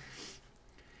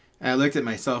I looked at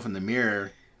myself in the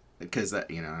mirror because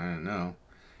you know, I don't know,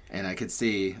 and I could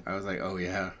see. I was like, oh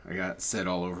yeah, I got soot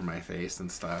all over my face and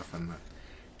stuff,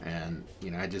 and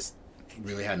you know, I just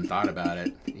really hadn't thought about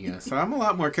it. You know, so I'm a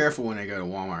lot more careful when I go to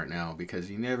Walmart now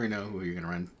because you never know who you're gonna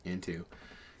run into.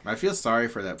 I feel sorry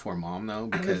for that poor mom though.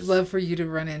 Because I would love for you to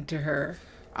run into her.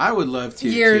 I would love to.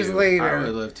 Years later, I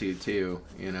would love to too.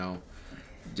 You know.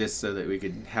 Just so that we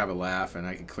could have a laugh and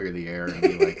I could clear the air and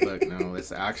be like, look, no,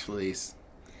 it's actually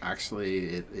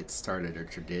it started a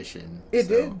tradition. It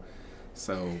did.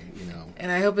 So, you know. And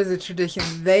I hope it's a tradition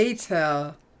they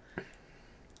tell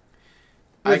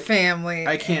the family.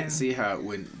 I can't see how it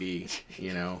wouldn't be,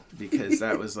 you know, because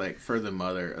that was like for the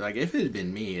mother. Like if it had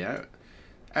been me, that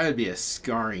would be a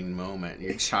scarring moment.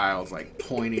 Your child's like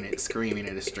pointing at, screaming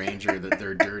at a stranger that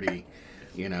they're dirty,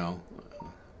 you know.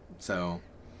 So.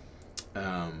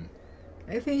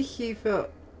 I think he felt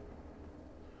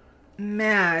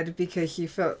mad because he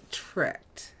felt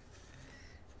tricked.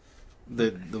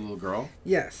 The little girl?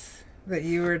 Yes. That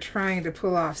you were trying to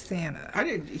pull off Santa. I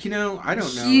didn't, you know, I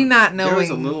don't know. She not knowing. There was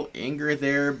a little anger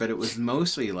there, but it was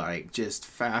mostly like just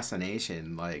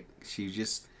fascination. Like she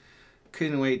just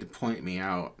couldn't wait to point me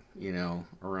out, you know,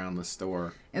 around the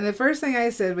store. And the first thing I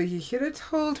said was you should have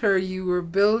told her you were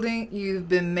building, you've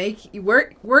been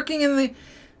working in the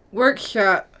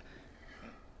workshop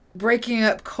breaking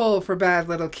up coal for bad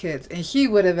little kids, and she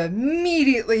would have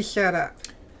immediately shut up.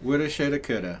 Woulda, shoulda,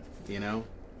 coulda, you know,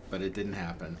 but it didn't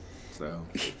happen. So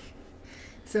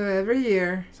so every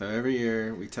year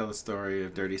we tell the story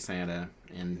of Dirty Santa,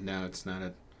 and no, it's not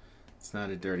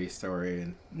a dirty story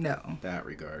in that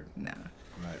regard. No.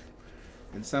 But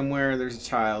and somewhere there's a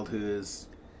child who is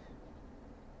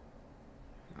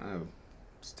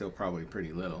still probably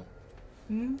pretty little.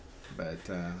 Mm-hmm. But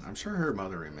I'm sure her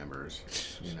mother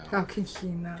remembers, you know. How can she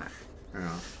not? Yeah,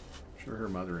 I'm sure her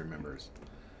mother remembers.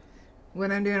 What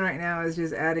I'm doing right now is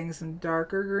just adding some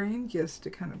darker green just to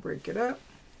kind of break it up.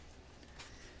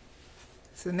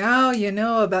 So now you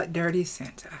know about Dirty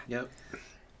Santa. Yep.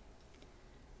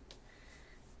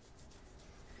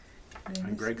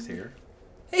 And Greg's here.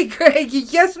 Hey Greg, you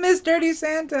just missed Dirty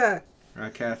Santa.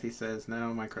 Kathy says,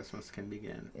 now my Christmas can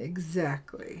begin.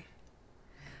 Exactly.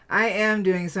 I am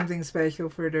doing something special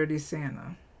for Dirty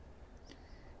Santa.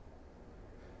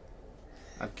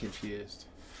 I'm confused.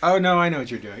 Oh, no, I know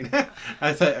what you're doing.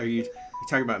 I thought, are you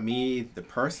talking about me, the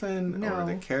person, no. or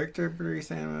the character of Dirty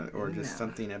Santa, or just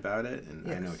something about it? And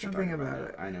yes, I know what you're talking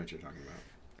about. I know what you're talking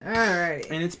about. All right.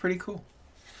 And it's pretty cool.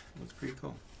 It's pretty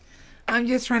cool. I'm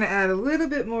just trying to add a little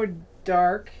bit more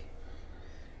dark.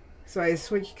 So I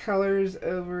switched colors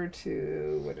over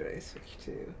to, what did I switch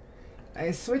to?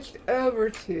 I switched over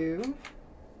to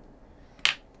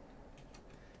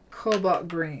cobalt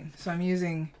green. So I'm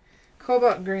using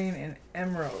cobalt green and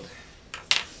emerald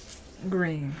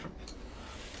green.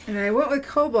 And I went with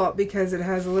cobalt because it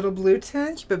has a little blue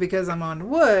tinge, but because I'm on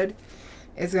wood,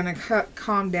 it's going to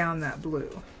calm down that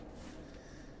blue.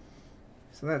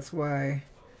 So that's why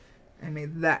I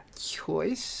made that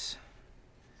choice.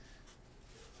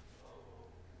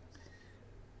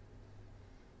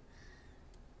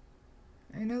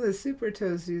 I know the Super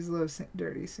Toasties love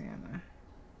Dirty Santa.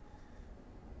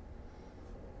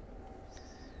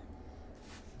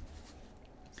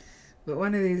 But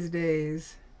one of these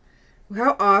days,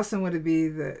 how awesome would it be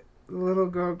that the little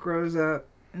girl grows up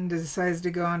and decides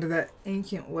to go onto that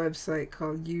ancient website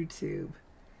called YouTube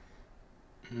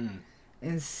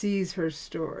and sees her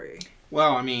story?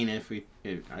 Well, I mean,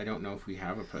 I don't know if we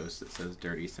have a post that says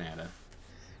Dirty Santa.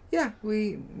 Yeah,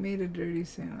 we made a Dirty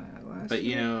Santa last But,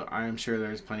 you year. know, I'm sure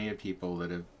there's plenty of people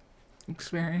that have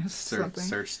Experienced something.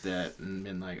 searched that and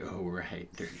been like, oh, right,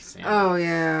 Dirty Santa. Oh,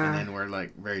 yeah. And then we're,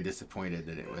 like, very disappointed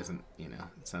that it wasn't, you know,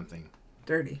 something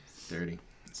dirty.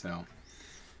 So.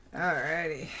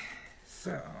 Alrighty.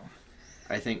 So.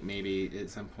 I think maybe at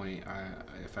some point,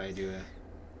 if I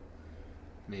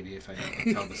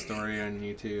tell the story on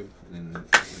YouTube and then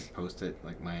like, post it,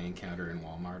 like my encounter in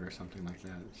Walmart or something like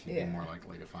that, she'd be more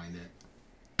likely to find it.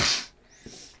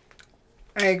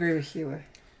 I agree with Sheila.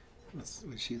 What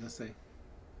did Sheila say?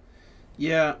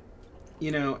 Yeah,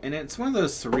 you know, and it's one of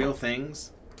those surreal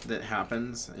things that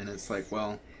happens, and it's like,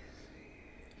 well,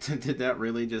 did that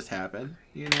really just happen?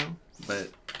 You know, but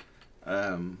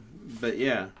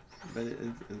yeah, but it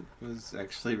was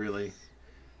actually really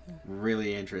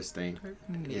interesting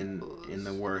in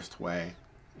the worst way,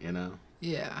 you know.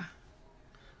 Yeah.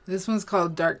 This one's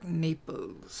called Dark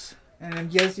Naples, and I'm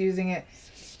just using it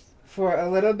for a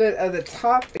little bit of the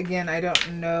top. Again, I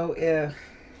don't know if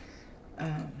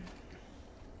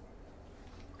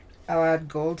I'll add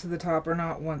gold to the top or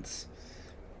not once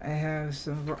I have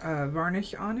some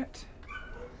varnish on it.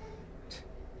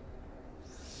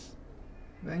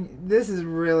 But this is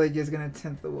really just going to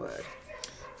tint the wood.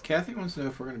 Kathy wants to know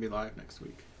if we're going to be live next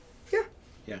week.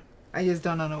 Yeah. I just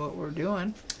don't know what we're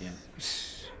doing.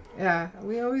 Yeah,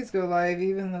 we always go live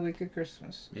even the week of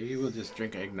Christmas. Maybe we'll just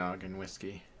drink eggnog and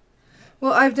whiskey.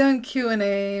 Well, I've done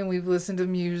Q&A and we've listened to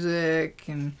music,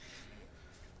 and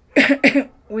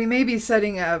we may be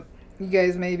setting up, you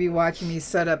guys may be watching me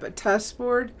set up a test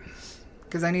board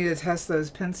because I need to test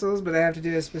those pencils, but I have to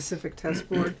do a specific test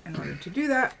board in order to do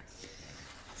that.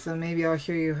 So maybe I'll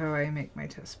show you how I make my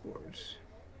test boards.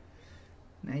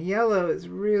 Now, yellow is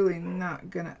really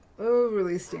not going to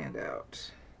overly stand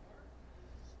out.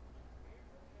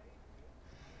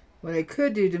 What I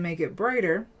could do to make it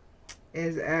brighter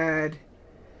is add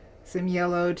some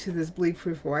yellow to this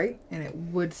bleed-proof white, and it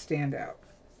would stand out.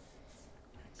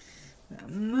 Now,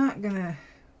 I'm not going to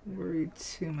worry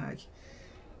too much.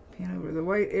 Paint over the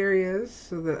white areas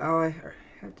so that all I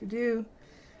have to do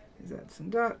is add some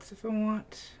dots if I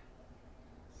want.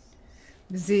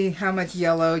 See how much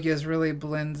yellow just really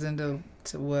blends into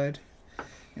wood.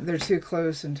 They're too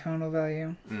close in tonal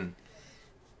value.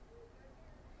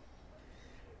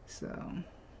 So,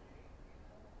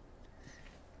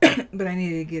 but I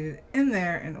needed to get it in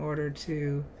there in order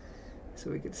to,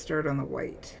 so we could start on the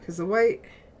white. Because the white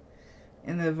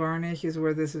and the varnish is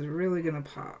where this is really going to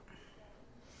pop.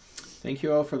 Thank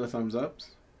you all for the thumbs ups.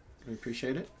 We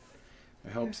appreciate it.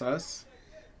 It helps us.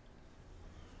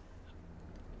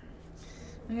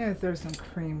 I'm going to throw some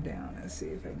cream down and see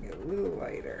if I can get a little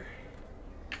lighter.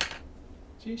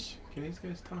 Jeez, can these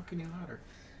guys talk any louder?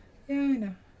 Yeah, I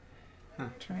know.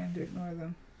 Trying to ignore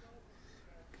them.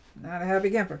 Not a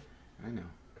happy camper. I know.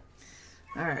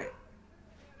 Alright.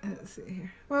 Let's see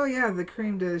here. Well, yeah, the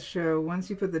cream does show. Once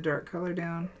you put the dark color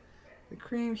down, the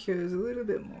cream shows a little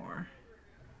bit more.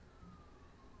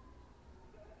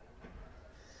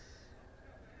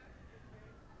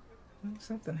 Oh,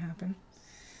 something happened.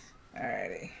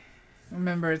 Alrighty.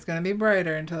 Remember, it's going to be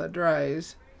brighter until it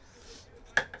dries.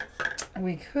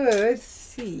 We could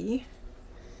see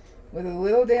with a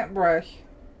little damp brush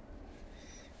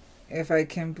if I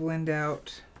can blend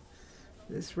out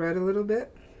this red a little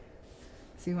bit.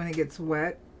 See when it gets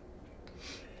wet.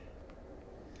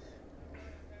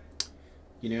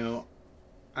 You know,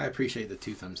 I appreciate the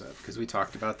 2 thumbs up because we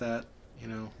talked about that, you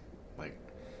know, like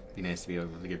it'd be nice to be able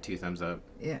to give 2 thumbs up.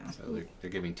 Yeah. So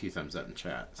they're giving 2 thumbs up in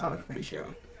chat. So I appreciate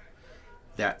it.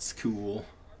 That's cool.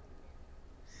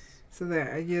 So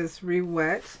there, I just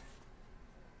re-wet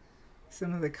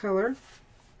some of the color.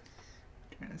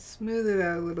 Trying to smooth it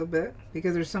out a little bit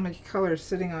because there's so much color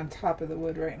sitting on top of the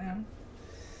wood right now.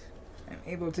 I'm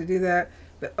able to do that,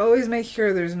 but always make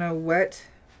sure there's no wet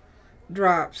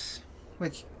drops,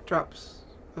 which drops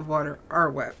of water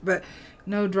are wet, but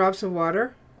no drops of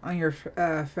water on your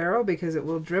ferrule because it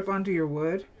will drip onto your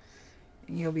wood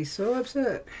and you'll be so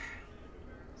upset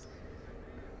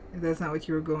if that's not what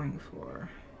you were going for.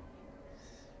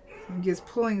 I'm just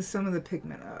pulling some of the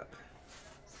pigment up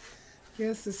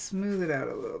just to smooth it out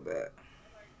a little bit.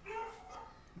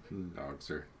 The dogs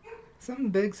are something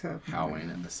big's happening. Howling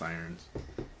at the sirens.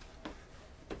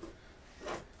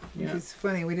 Yeah. It's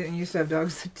funny, we didn't used to have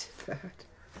dogs that did that.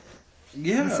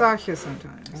 Yeah. And Sasha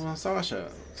sometimes. Well, Sasha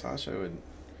would.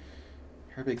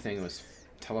 Her big thing was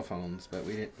telephones, but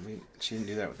she didn't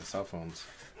do that with the cell phones.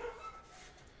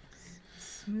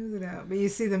 Smooth it out. But you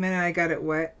see, the minute I got it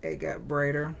wet, it got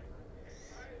brighter.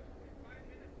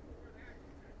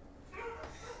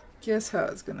 Guess how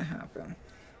it's going to happen.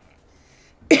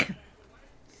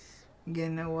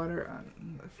 Again, no water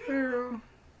on the ferrule.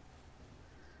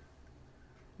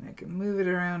 And I can move it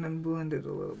around and blend it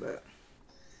a little bit.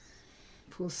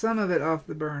 Pull some of it off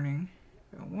the burning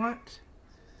if I want.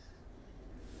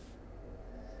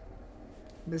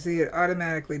 But see, it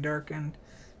automatically darkened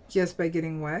just by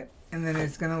getting wet. And then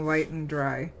it's going to lighten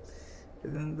dry.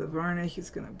 But then the varnish is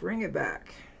going to bring it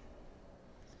back.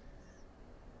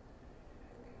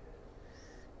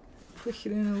 Push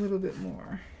it in a little bit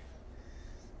more.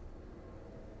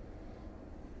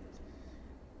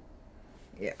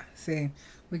 Yeah, see,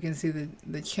 we can see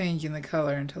the change in the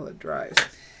color until it dries.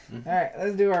 Mm-hmm. All right,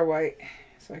 let's do our white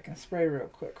so I can spray real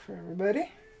quick for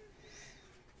everybody.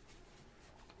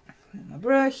 Clean my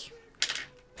brush.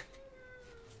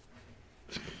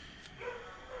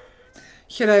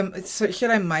 Should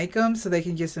I mic them so they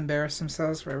can just embarrass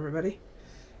themselves for everybody?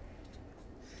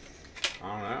 I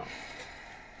don't know.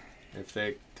 If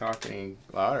they talk any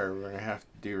louder, we're going to have to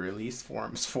do release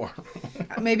forms for them.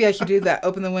 Maybe I should do that.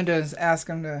 Open the windows, ask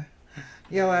them to,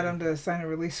 yell at them to sign a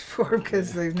release form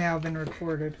because they've now been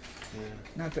recorded. Yeah.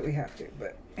 Not that we have to,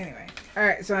 but anyway. All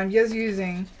right, so I'm just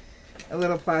using a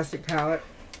little plastic palette.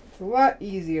 It's a lot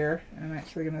easier. I'm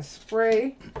actually going to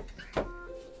spray. Oh,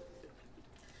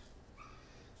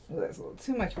 that's a little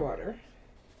too much water.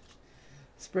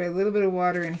 Spray a little bit of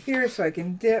water in here so I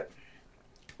can dip.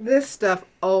 This stuff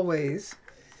always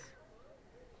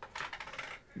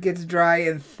gets dry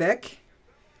and thick.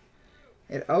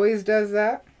 It always does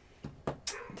that.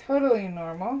 Totally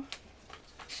normal.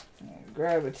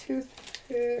 Grab a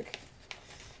toothpick,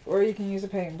 or you can use a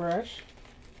paintbrush.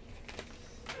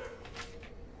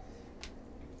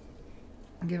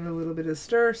 Give it a little bit of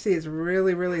stir. See, it's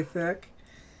really, really thick.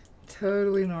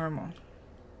 Totally normal.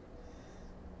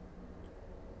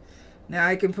 Now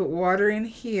I can put water in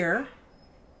here.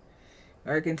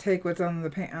 Or I can take what's on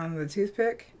the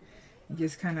toothpick and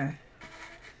just kind of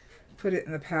put it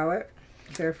in the palette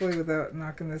carefully without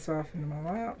knocking this off into my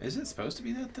lap. Is it supposed to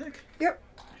be that thick? Yep.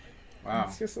 Wow.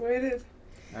 That's just the way it is.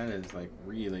 That is like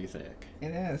really thick. It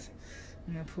is.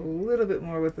 I'm going to put a little bit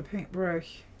more with the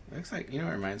paintbrush. Looks like, you know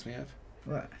what it reminds me of?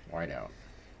 What? Whiteout.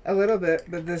 A little bit,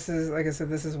 but this is, like I said,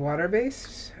 this is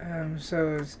water-based.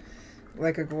 So it's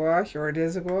like a gouache, or it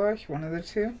is a gouache, one of the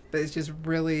two. But it's just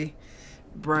really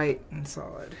bright and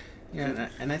solid. Yeah,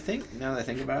 and I think, now that I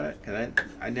think about it, because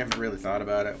I never really thought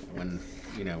about it when,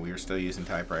 you know, we were still using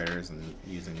typewriters and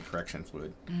using correction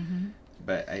fluid. Mm-hmm.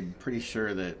 But I'm pretty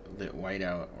sure that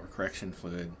whiteout or correction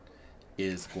fluid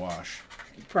is gouache.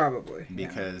 Probably.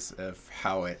 Because of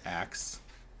how it acts.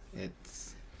 It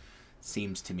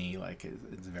seems to me like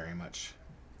it's very much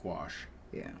gouache.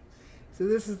 Yeah. So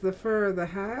this is the fur of the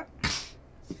hat.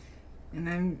 And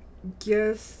I'm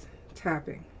just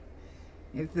tapping.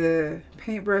 If the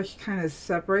paintbrush kind of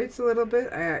separates a little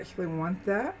bit, I actually want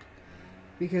that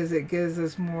because it gives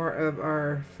us more of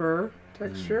our fur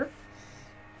texture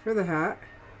for the hat.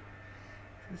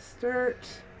 So start.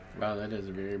 Wow, that is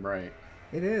very bright.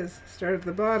 It is. Start at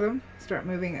the bottom, start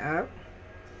moving up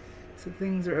so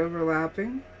things are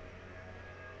overlapping.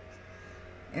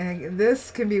 And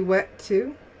this can be wet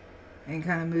too and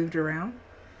kind of moved around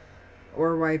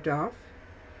or wiped off.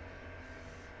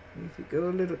 If you go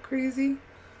a little crazy.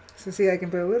 So see, I can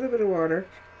put a little bit of water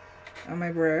on my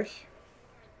brush.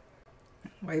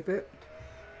 Wipe it.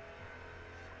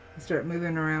 And start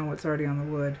moving around what's already on the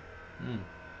wood.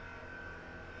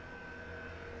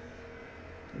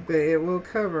 But it will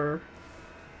cover.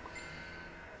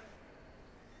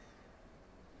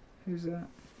 Who's that?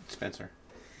 Spencer.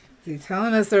 Is he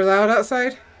telling us they're loud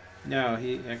outside? No,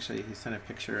 he sent a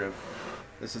picture of,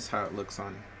 this is how it looks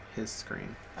on his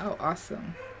screen. Oh,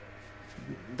 awesome.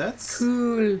 That's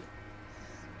cool.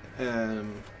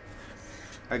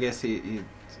 I guess he's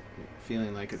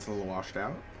feeling like it's a little washed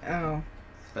out. Oh.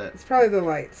 But it's probably the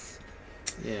lights.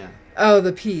 Yeah. Oh,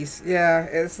 the piece. Yeah,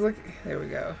 there we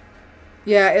go.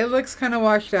 Yeah, it looks kind of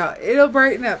washed out. It'll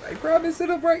brighten up. I promise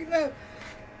it'll brighten up.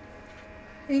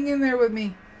 Hang in there with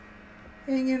me.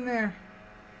 Hang in there.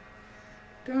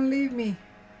 Don't leave me.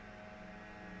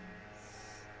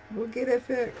 We'll get it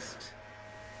fixed.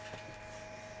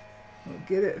 We'll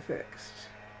get it fixed.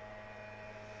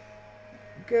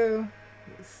 Go.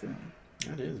 Listen.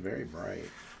 That is very bright.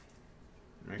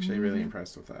 I'm actually really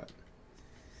impressed with that.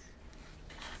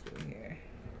 So here.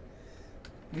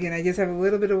 Again, I just have a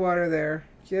little bit of water there.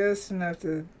 Just enough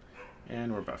to...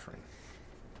 And we're buffering.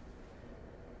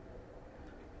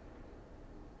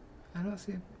 I don't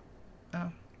see... Oh.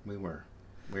 We were.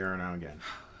 We are now again.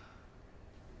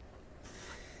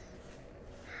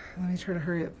 Let me try to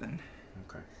hurry up then.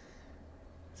 Okay.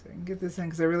 So I can get this in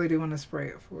because I really do want to spray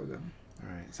it for them.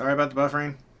 All right. Sorry about the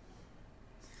buffering.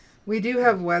 We do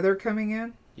have weather coming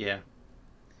in. Yeah.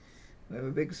 We have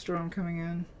a big storm coming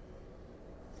in.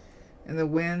 And the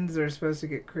winds are supposed to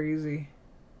get crazy.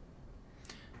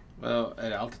 Well,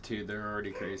 at altitude, they're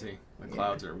already crazy. The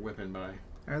clouds are whipping by.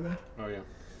 Are they? Oh, yeah.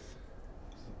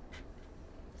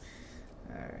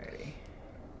 Alrighty.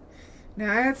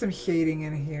 Now, I had some shading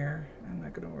in here. I'm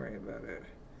not going to worry about it.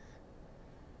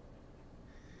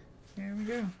 There we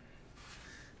go.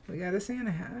 We got a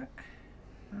Santa hat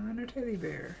on our teddy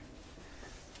bear.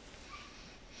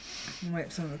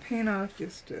 Wipe some of the paint off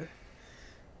just to...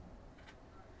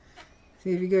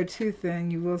 See, if you go too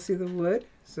thin, you will see the wood.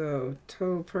 So,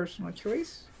 total personal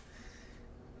choice.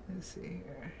 Let's see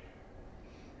here.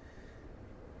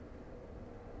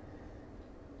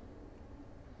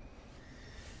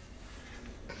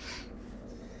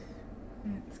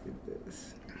 Let's get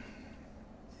this.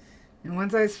 And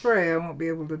once I spray, I won't be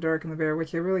able to darken the bear,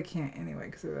 which I really can't anyway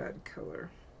because of that color.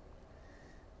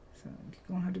 So, it's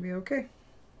going to have to be okay.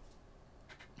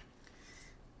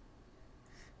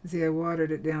 See, I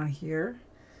watered it down here.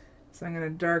 So I'm going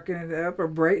to darken it up or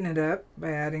brighten it up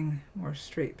by adding more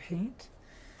straight paint.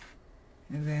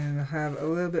 And then I'll have a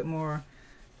little bit more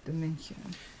dimension.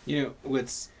 You know,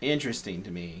 what's interesting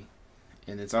to me,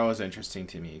 and it's always interesting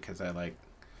to me because I like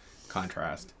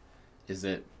contrast, is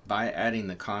that by adding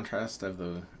the contrast of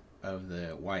the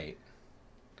white,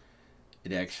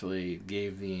 it actually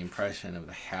gave the impression of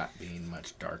the hat being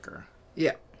much darker.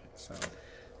 Yeah. So.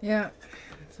 Yeah,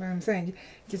 that's what I'm saying.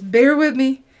 Just bear with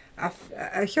me.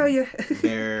 I'll show you.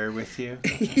 Bear with you?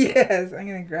 Yes, I'm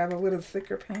going to grab a little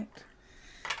thicker paint.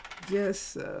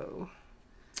 Just so.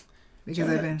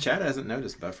 Because Chad hasn't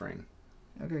noticed buffering.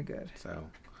 Okay, good. So,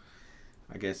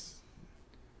 I guess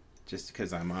just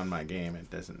because I'm on my game,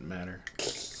 it doesn't matter.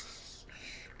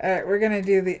 Alright, we're going to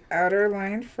do the outer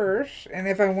line first. And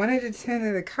if I wanted to tint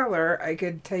the color, I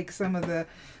could take some of the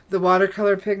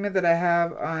watercolor pigment that I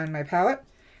have on my palette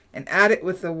and add it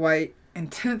with the white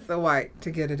and tint the white to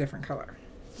get a different color.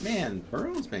 Man,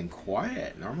 Burrow's been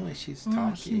quiet. Normally she's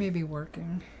talking. She may be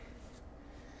working.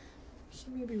 She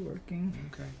may be working.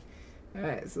 Okay.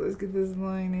 Alright, so let's get this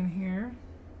line in here.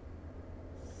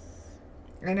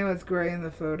 I know it's gray in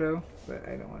the photo, but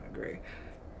I don't want it gray.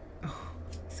 Oh,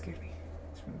 it scared me.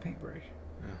 It's from the paintbrush.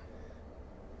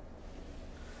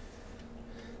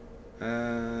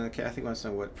 Kathy wants to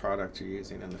know what product you're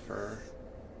using on the fur.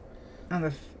 On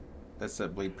the... That's the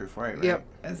bleed proof white, right? Yep,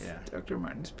 that's Dr.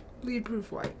 Martin's bleed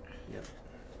proof white. Yep.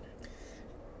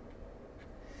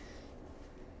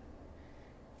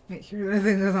 Make sure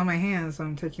nothing goes on my hands, so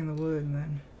I'm touching the wood and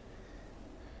then...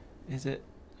 Is it?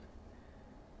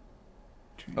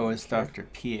 Oh, it's Dr.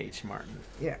 P.H. Martin.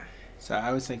 Yeah. So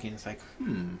I was thinking, it's like,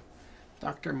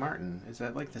 Dr. Martin. Is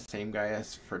that like the same guy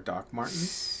as for Doc Martin?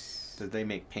 Did they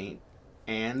make paint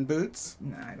and boots?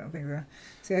 No, I don't think so.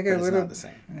 See, I got a little... It's not the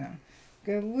same. No.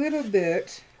 Got a little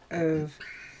bit of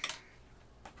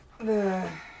a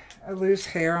loose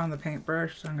hair on the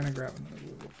paintbrush, so I'm going to grab another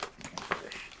little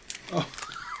paintbrush. Oh.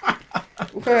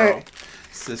 What?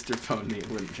 Sister phoned me and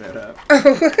wouldn't shut up.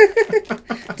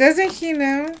 Doesn't he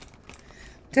know?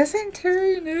 Doesn't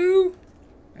Terry know?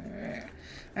 Alright.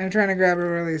 I'm trying to grab a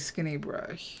really skinny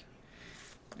brush.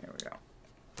 There we go.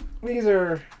 These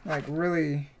are like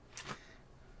really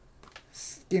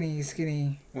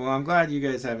skinny. Well, I'm glad you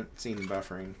guys haven't seen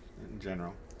buffering in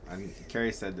general. I mean,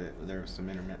 Carrie said that there was some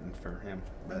intermittent for him.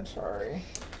 But I'm sorry.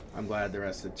 I'm glad the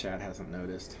rest of the chat hasn't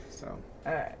noticed. So.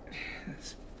 Alright.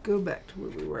 Let's go back to where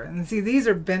we were. And see, these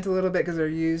are bent a little bit because they're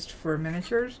used for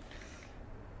miniatures.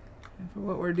 And for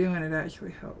what we're doing, it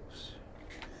actually helps.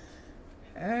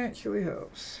 Actually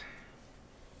helps.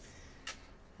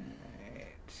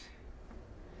 Alright.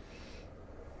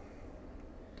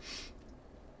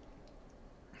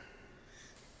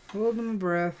 Holding my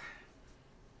breath.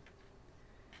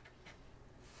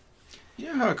 You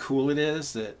know how cool it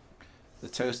is that the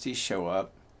Toasties show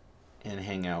up and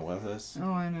hang out with us?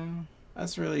 Oh, I know.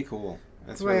 That's really cool.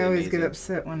 That's why really I always amazing. get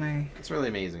upset when I It's really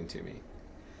amazing to me.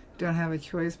 don't have a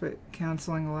choice but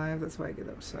counseling live. That's why I get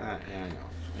upset. Yeah, I know.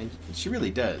 And she really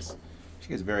does. She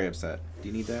gets very upset. Do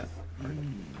you need that?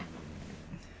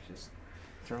 Just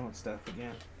throwing stuff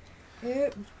again.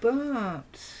 It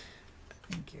bumped.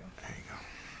 Thank you. There you go.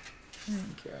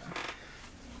 Thank you.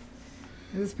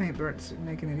 This paintbrush's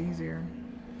making it easier.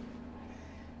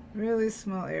 Really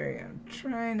small area. I'm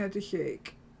trying not to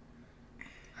shake.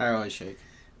 I always shake.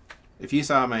 If you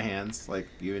saw my hands, like,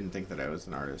 you wouldn't think that I was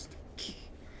an artist.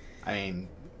 I mean,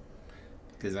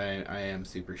 because I am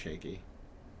super shaky.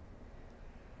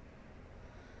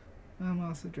 I'm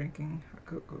also drinking hot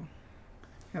cocoa.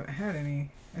 Haven't had any.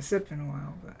 I sipped in a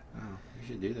while, but... Oh, you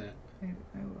should do that. I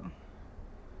will.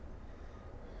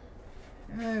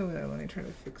 I will. Let me try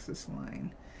to fix this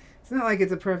line. It's not like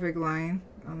it's a perfect line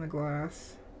on the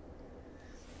glass.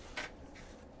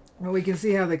 But we can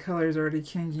see how the color is already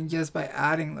changing just by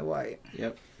adding the white.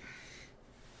 Yep.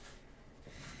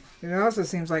 It also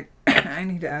seems like I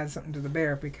need to add something to the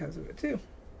bear because of it too.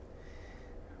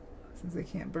 Since they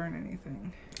can't burn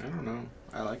anything. I don't know.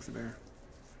 I like the bear.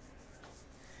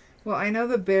 Well, I know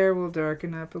the bear will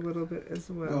darken up a little bit as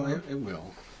well. Well, it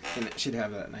will. And it should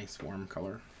have that nice warm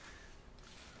color.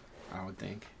 I would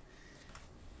think.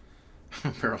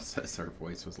 Beryl says her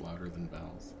voice was louder than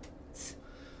Belle's.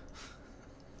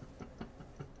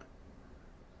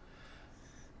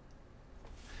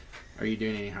 Are you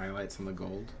doing any highlights on the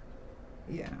gold?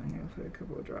 Yeah, I'm going to put a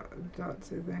couple of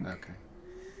dots, I think. Okay.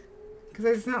 Because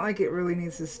it's not like it really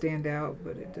needs to stand out,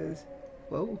 but it does.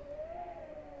 Whoa.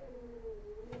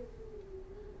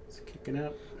 It's kicking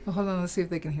up. Well, hold on, let's see if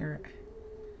they can hear it.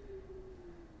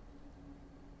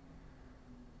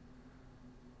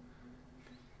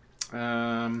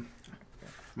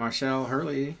 Marshall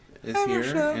Hurley is Hi, here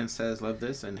Marshall. and says, love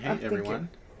this, and hey, Thank everyone.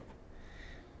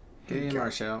 you. Hey, Thank you.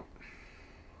 Marshall.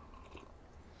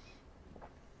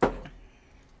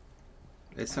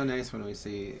 It's so nice when we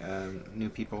see new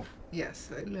people Yes,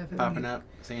 I love it. popping up,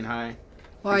 saying hi.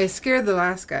 Well, I scared the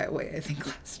last guy away, I think,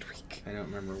 last week. I don't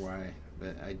remember why,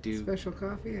 but I do. Special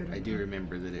coffee? I do know.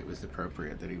 remember that it was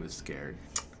appropriate that he was scared.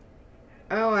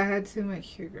 Oh, I had too much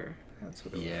sugar. That's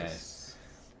what it was. Yes.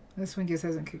 This one just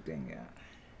hasn't kicked in yet.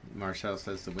 Marshall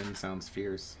says the wind sounds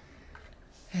fierce.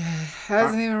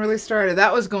 Hasn't even really started.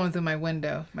 That was going through my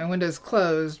window. My window's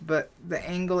closed, but the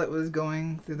angle it was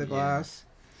going through the glass.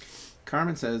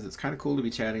 Carmen says it's kind of cool to be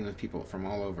chatting with people from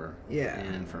all over. Yeah.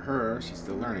 And for her, she's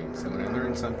still learning. So when I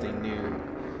learn something new,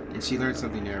 and she learns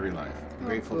something new every life. I'm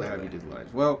grateful to have you do the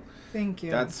lives. Well, thank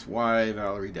you. That's why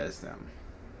Valarie does them.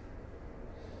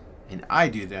 And I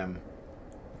do them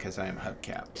because I am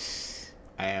hubcapped.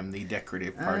 I am the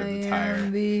decorative part of the tire.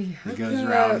 It goes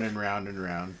round and round and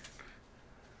round.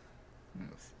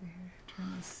 Let's see here.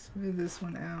 Trying to smooth this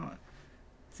one out.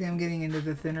 See, I'm getting into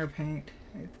the thinner paint.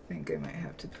 I think I might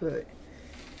have to put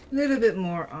a little bit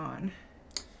more on.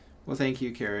 Well, thank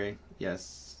you, Carrie.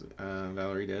 Yes,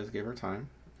 Valarie does give her time,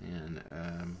 and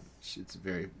she's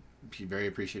very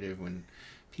appreciative when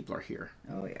people are here.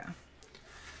 Oh yeah.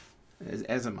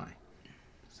 As am I.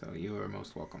 So you are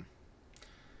most welcome.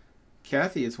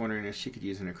 Kathy is wondering if she could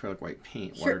use an acrylic white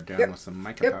paint watered down with some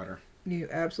mica powder. You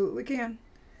absolutely can.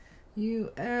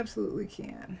 You absolutely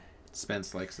can.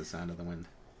 Spence likes the sound of the wind.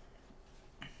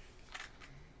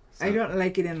 So, I don't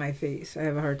like it in my face. I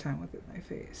have a hard time with it in my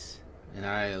face. And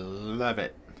I love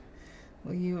it.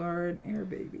 Well, you are an air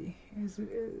baby, as it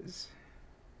is.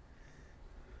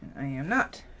 And I am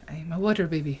not. I am a water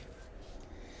baby.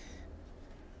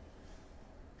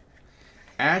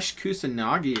 Ash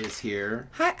Kusanagi is here.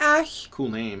 Hi, Ash. Cool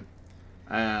name.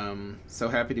 So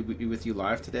happy to be with you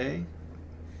live today.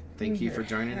 Thank you for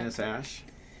joining us, Ash.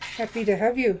 Happy to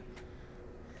have you.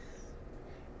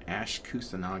 Ash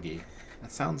Kusanagi.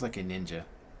 That sounds like a ninja.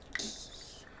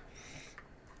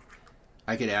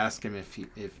 I could ask him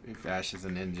if Ash is a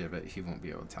ninja, but he won't be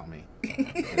able to tell me.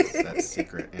 That's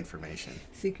secret information.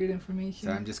 Secret information.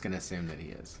 So I'm just going to assume that he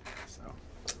is. So.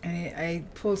 And I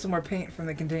pulled some more paint from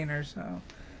the container, so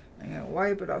I'm going to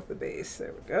wipe it off the base.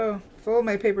 There we go. Fold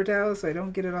my paper towel so I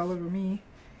don't get it all over me.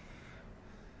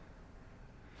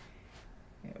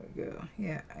 There we go.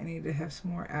 Yeah, I need to have some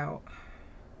more out.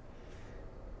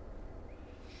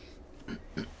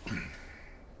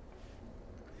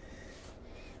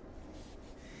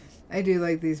 I do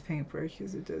like these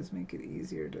paintbrushes. It does make it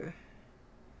easier to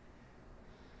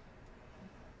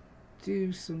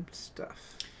do some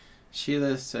stuff.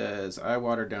 Sheila says, I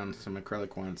watered down some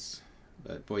acrylic once,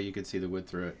 but boy, you could see the wood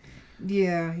through it.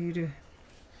 Yeah, you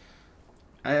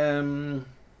do.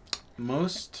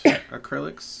 Most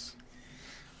acrylics,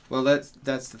 well, that's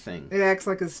the thing. It acts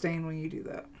like a stain when you do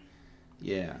that.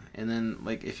 Yeah, and then,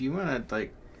 like, if you want to,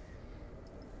 like,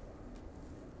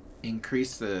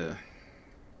 increase the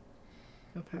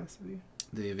Opacity.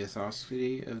 The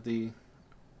viscosity of the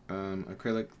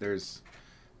acrylic, there's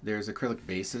acrylic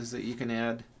bases that you can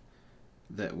add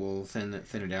that will thin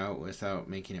it out without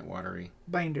making it watery.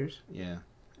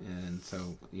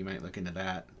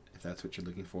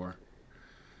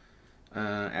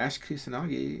 Ash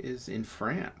Kusanagi is in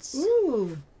France.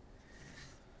 Ooh.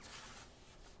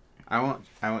 I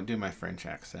won't do my French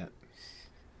accent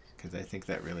because I think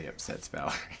that really upsets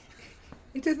Valarie.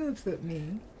 It doesn't upset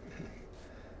me.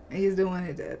 I just don't want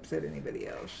it to upset anybody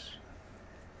else.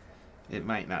 It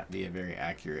might not be a very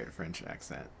accurate French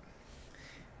accent.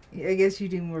 I guess you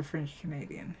do more French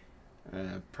Canadian.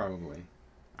 Probably.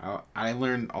 I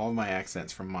learned all my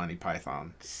accents from Monty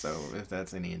Python, so if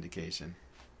that's any indication.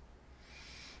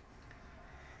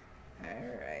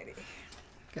 Alrighty.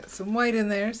 Got some white in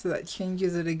there, so that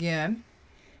changes it again.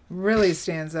 Really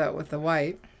stands out with the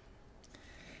white.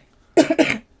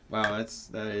 Wow,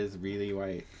 that is really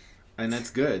white. And that's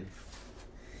good.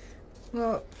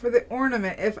 Well, for the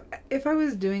ornament, if I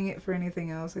was doing it for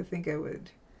anything else, I think I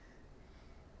would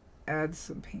add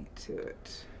some paint to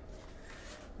it.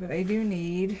 But I do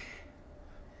need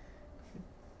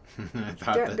I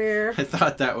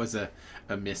thought that was a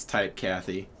mistype,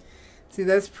 Kathy. See,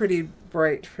 that's pretty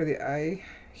bright for the eye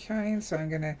shine, so I'm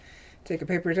going to take a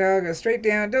paper towel, go straight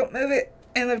down, don't move it,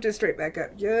 and lift it straight back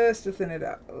up just to thin it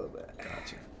out a little bit.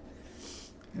 Gotcha.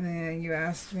 And then you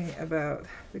asked me about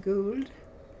the gold.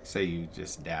 So you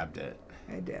just dabbed it.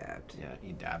 I dabbed. Yeah,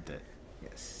 you dabbed it.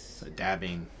 Yes. So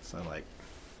dabbing, so like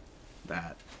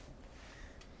that.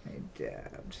 I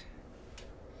dabbed.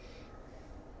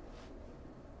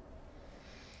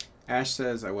 Ash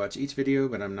says, I watch each video,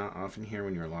 but I'm not often here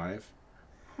when you're live.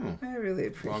 I really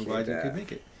appreciate Well, I'm glad that. you could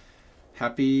make it.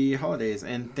 Happy holidays,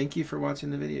 and thank you for watching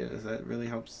the videos. That really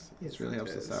helps. Yes, it really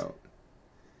helps us out.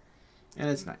 And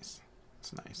it's nice.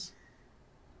 It's nice.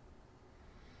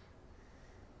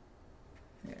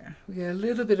 Yeah, we got a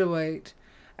little bit of white.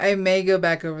 I may go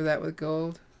back over that with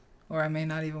gold, or I may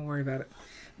not even worry about it.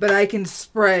 But I can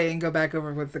spray and go back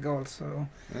over with the gold, so...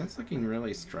 That's looking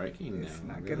really striking now.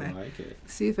 I really like it.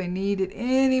 See if I need it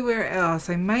anywhere else.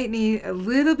 I might need a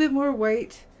little bit more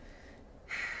white.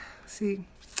 See,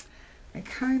 I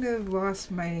kind of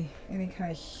lost any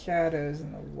kind of shadows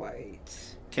in the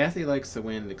white. Kathy likes the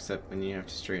wind, except when you have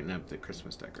to straighten up the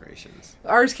Christmas decorations.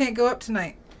 Ours can't go up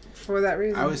tonight for that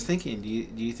reason. I was thinking, do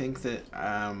you think that...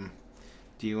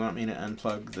 do you want me to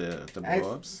unplug the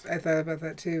blow-ups? I thought about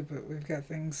that too, but we've got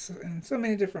things in so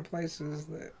many different places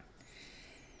that...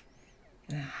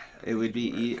 It would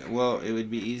be it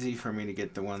would be easy for me to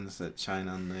get the ones that shine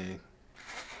on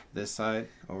this side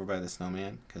over by the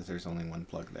snowman, because there's only one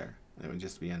plug there. It would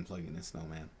just be unplugging the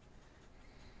snowman,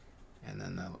 and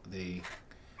then the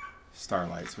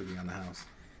starlights would be on the house.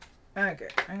 Okay,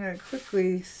 I'm gonna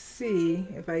quickly see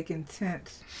if I can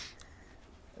tint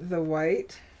the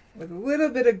white with a little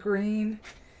bit of green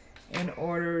in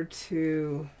order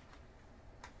to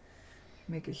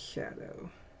make a shadow.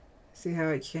 See how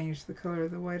it changed the color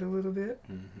of the white a little bit?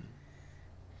 Mm-hmm.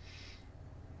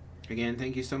 Again,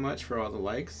 thank you so much for all the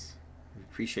likes. We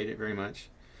appreciate it very much.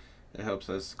 It helps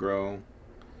us grow,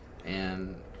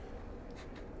 and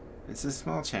it's a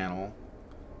small channel,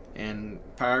 and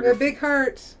Pyrography. Big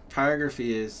hearts. Pyrography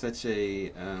is such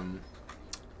a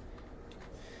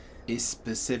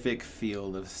specific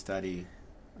field of study,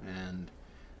 and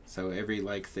so every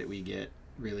like that we get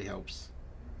really helps.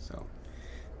 So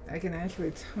I can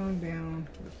actually tone down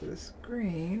with this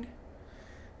green.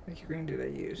 Which green did I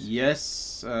use?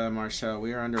 Yes, Marshall,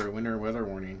 we are under a winter weather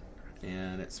warning,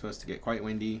 and it's supposed to get quite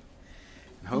windy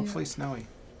and hopefully snowy.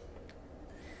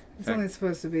 It's only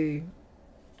supposed to be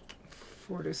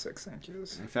 4 to 6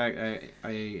 inches. In fact,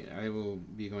 I will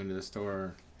be going to the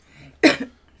store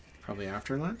probably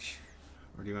after lunch,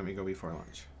 or do you want me to go before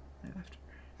lunch?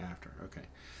 After, okay.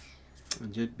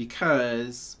 Just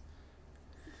because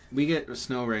we get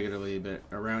snow regularly, but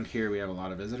around here we have a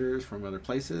lot of visitors from other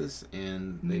places,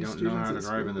 and they don't know how to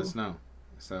drive in the snow.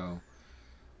 So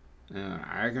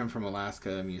I come from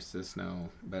Alaska, I'm used to snow,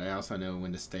 but I also know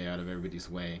when to stay out of everybody's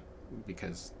way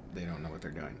because they don't know what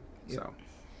they're doing. Yep. So,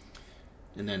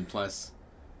 and then plus,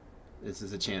 this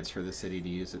is a chance for the city to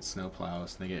use its snow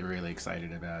plows, and they get really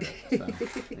excited about it. So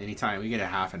anytime we get a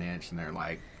half an inch, and they're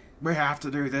like, "We have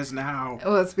to do this now."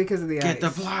 Well, it's because of the ice. Get the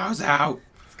plows out.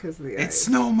 It's because of the ice. It's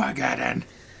Snowmageddon.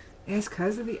 It's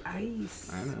because of the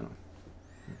ice. I know.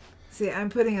 See, I'm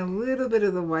putting a little bit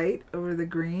of the white over the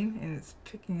green, and it's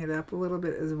picking it up a little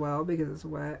bit as well because it's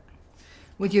wet.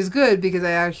 Which is good because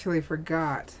I actually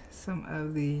forgot some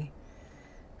of the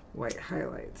white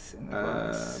highlights in the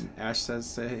glass. Ash says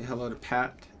say hello to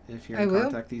Pat if you're in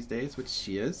contact these days, which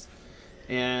she is.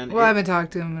 And I haven't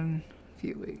talked to him in a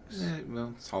few weeks.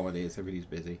 Well, it's holidays. Everybody's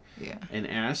busy. Yeah. And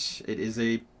Ash, it is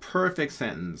a perfect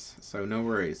sentence, so no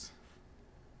worries.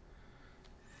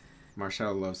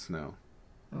 Marshall loves snow.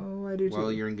 Oh, I do too.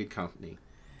 Well, you're in good company.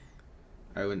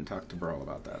 I wouldn't talk to Burl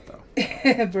about that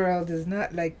though. Burl does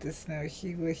not like the snow.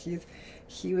 He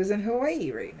was in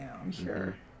Hawaii right now, I'm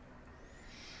sure.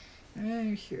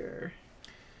 I'm sure.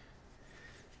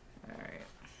 Alright.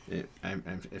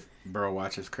 If Burl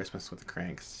watches Christmas with the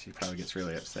Cranks, she probably gets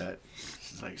really upset.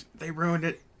 She's like, they ruined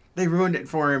it. They ruined it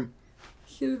for him.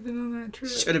 Should have been on that trip.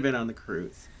 Should have been on the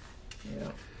cruise.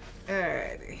 Yep.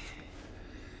 Alrighty.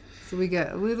 So we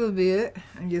got a little bit.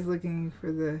 I'm just looking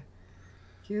for the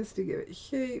just to give it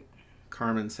shape.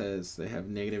 Carmen says they have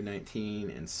 -19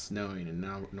 and snowing in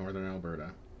northern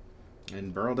Alberta.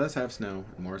 And Burl does have snow,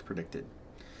 and more is predicted.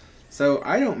 So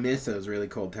I don't miss those really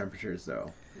cold temperatures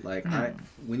though. Like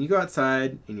when you go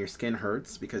outside and your skin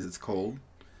hurts because it's cold,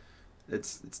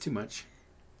 it's too much.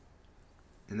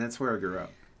 And that's where I grew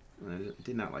up. I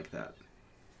did not like that.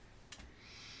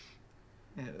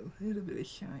 Add a little bit of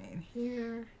shine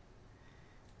here.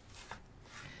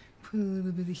 Put a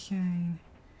little bit of shine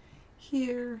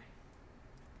here.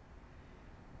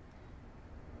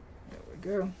 There we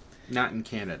go. Not in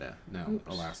Canada. No, oops.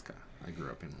 Alaska. I grew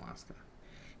up in Alaska.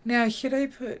 Now, should I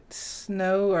put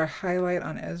snow or highlight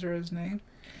on Ezra's name?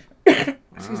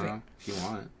 Excuse me. If you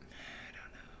want. I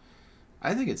don't know.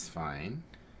 I think it's fine.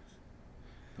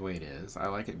 The way it is. I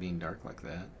like it being dark like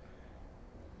that.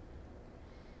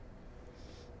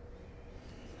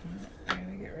 I'm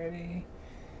going to get ready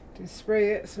to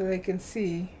spray it so they can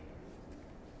see.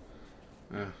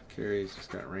 Carrie's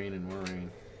just got rain and more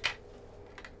rain.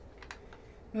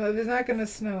 Well, if it's not going to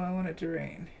snow, I want it to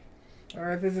rain.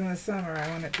 Or if it's in the summer, I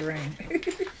want it to rain.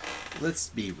 Let's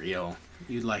be real.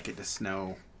 You'd like it to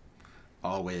snow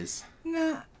always.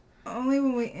 No, only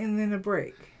when we end in a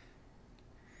break.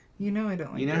 You know I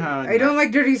don't like I don't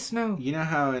like dirty snow. You know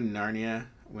how in Narnia,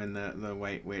 when the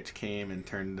White Witch came and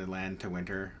turned the land to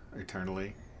winter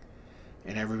eternally,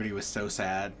 and everybody was so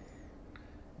sad?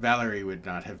 Valarie would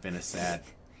not have been a sad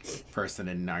person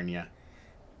in Narnia.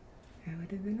 I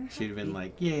would have been She'd have been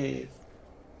like, yay.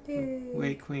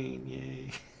 White Queen,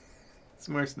 yay. It's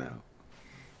more snow.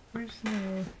 More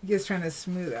snow. Just trying to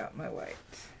smooth out my white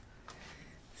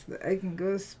so that I can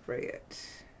go spray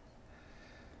it.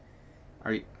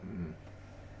 Are you?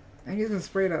 I'm just gonna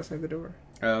spray it outside the door.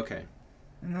 Oh, okay.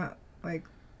 I'm not like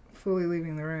fully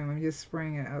leaving the room. I'm just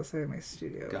spraying it outside my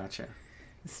studio. Gotcha.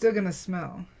 It's still gonna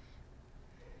smell.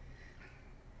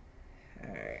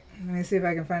 All right. Let me see if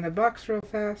I can find a box real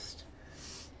fast.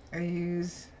 I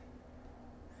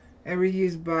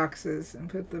reuse boxes and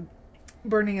put the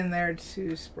burning in there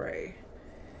to spray.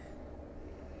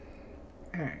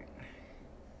 All right.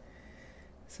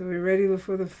 So we're ready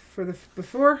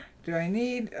before? Do I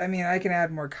need? I mean, I can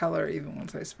add more color even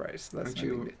once I spray. So that's Aren't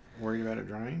you worried about it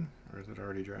drying, or is it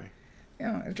already dry?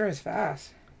 Yeah, it dries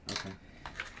fast. Okay.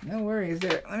 No worries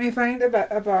there. Let me find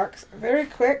a box very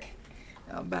quick.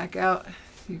 I'll back out.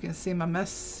 You can see my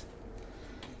mess.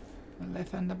 And I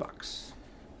found the box.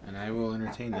 And I will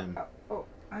entertain them. Oh,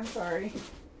 I'm sorry.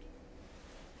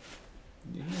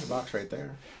 You have a box right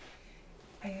there.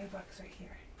 I have a box right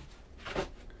here.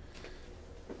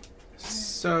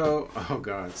 So, oh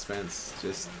God, Spence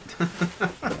just.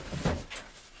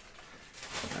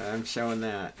 I'm showing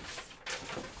that.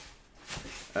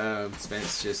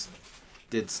 Spence just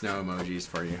did snow emojis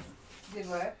for you. Did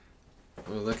what?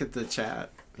 Well, look at the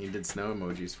chat. He did snow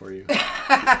emojis for you.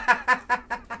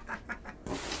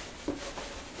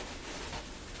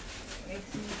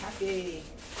 Makes me happy.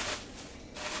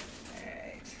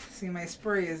 Alright. See, my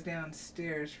spray is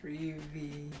downstairs for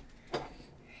UV.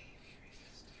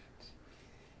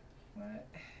 What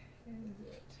is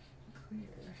it?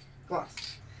 Clear.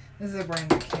 Gloss. This is a brand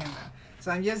new camera.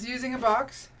 So I'm just using a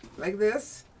box like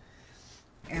this.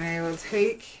 And I will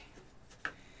take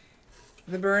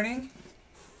the burning.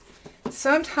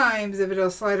 Sometimes if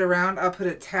it'll slide around, I'll put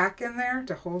a tack in there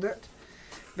to hold it.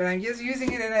 But I'm just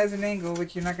using it as an angle,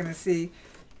 which you're not going to see.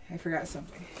 I forgot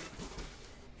something.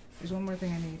 There's one more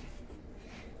thing I need.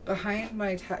 Behind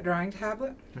my drawing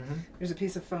tablet, there's a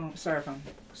piece of foam, styrofoam.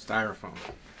 Styrofoam.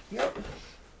 Yep.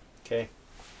 Okay.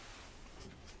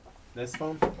 This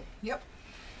foam? Yep.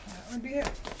 That would be it.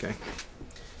 Okay.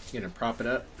 You gonna prop it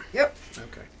up? Yep.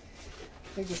 Okay.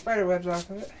 Take the spider webs off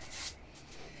of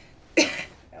it.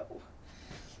 Oh.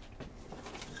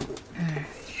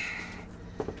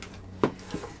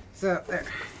 So there.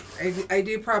 I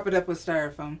do prop it up with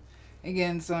styrofoam.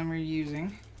 Again, so I'm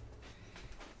reusing.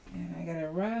 And I gotta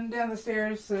run down the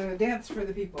stairs to dance for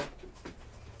the people.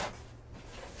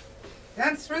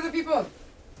 Dance for the people!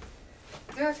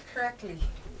 Do it correctly.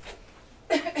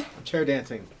 Chair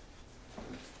dancing.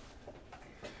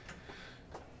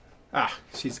 Ah,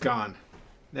 she's gone.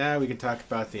 Now we can talk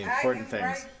about the important things.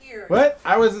 Right here. What?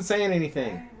 I wasn't saying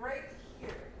anything. I'm right here.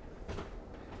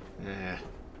 Eh,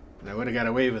 and I would have got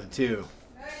away with it too.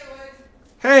 No, you wouldn't.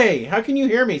 Hey, how can you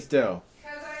hear me still?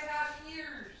 Because I have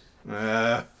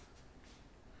ears.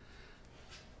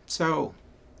 So,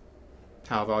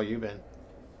 how have all you been?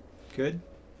 Good?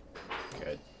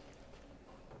 Good.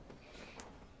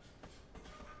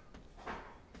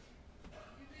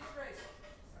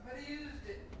 Somebody used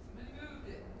it. Somebody moved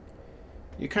it.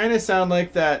 You kind of sound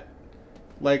like that,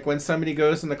 like when somebody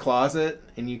goes in the closet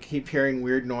and you keep hearing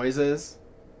weird noises.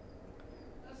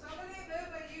 No, somebody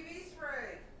moved my UV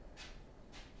spray.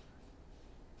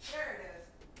 There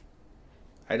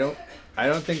it is. I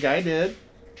don't think I did.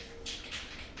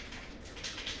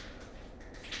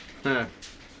 Huh.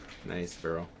 Nice,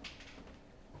 girl.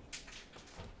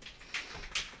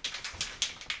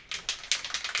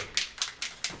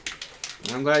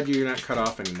 I'm glad you're not cut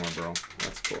off anymore, bro.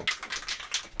 That's cool.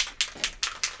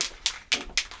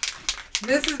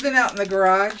 This has been out in the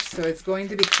garage, so it's going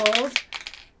to be cold,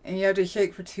 and you have to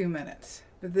shake for 2 minutes.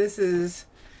 But this is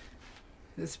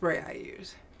the spray I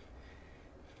use.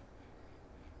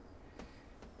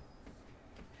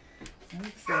 It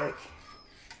looks like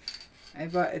I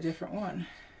bought a different one.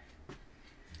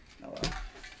 Oh well.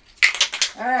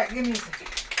 Alright, give me a second.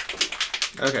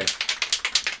 Okay.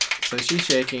 So she's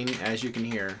shaking, as you can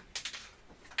hear.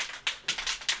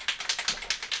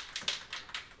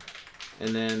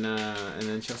 And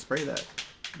then she'll spray that.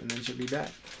 And then she'll be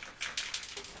back.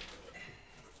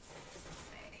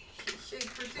 Shake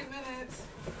for 2 minutes.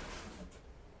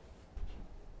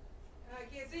 I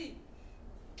can't see.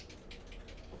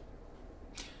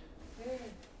 There.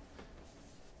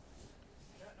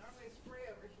 Don't normally spray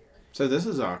over here. So this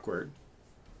is awkward.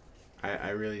 I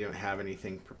really don't have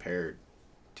anything prepared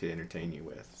to entertain you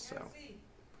with, so. Can't see.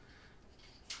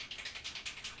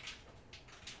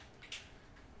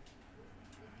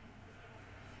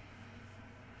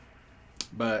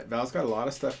 But Val's got a lot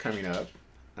of stuff coming up.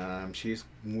 She's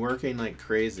working like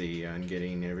crazy on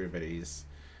getting everybody's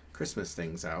Christmas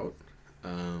things out.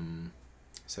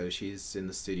 So she's in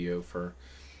the studio for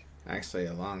actually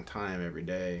a long time every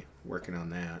day working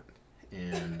on that.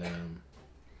 And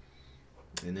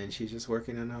then she's just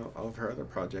working on all of her other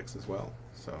projects as well.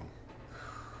 So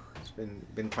it's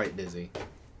been quite busy.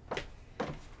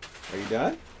 Are you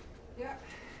done? Yeah.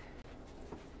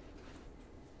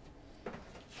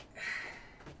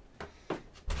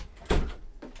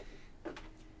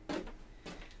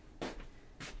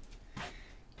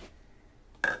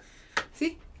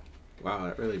 See? Wow,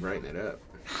 that really brightened it up.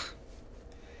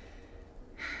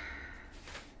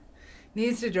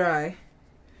 Needs to dry.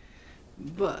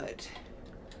 But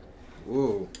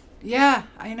Whoa. yeah,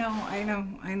 I know. I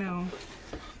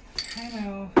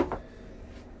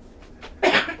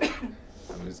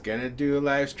was gonna do a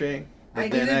live stream, but I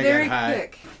then did it I very got high.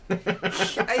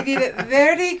 quick. I did it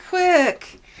very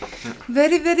quick.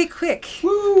 Very, very quick.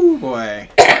 Woo, boy.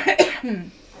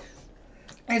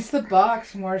 It's the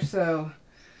box more so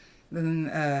than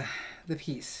the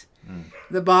piece. Mm.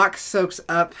 The box soaks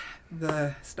up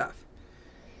the stuff.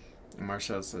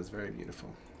 Marshall says very beautiful.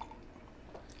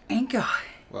 Ain't God.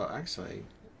 Well, actually,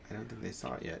 I don't think they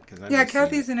saw it yet. Yeah,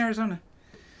 Kathy's in Arizona.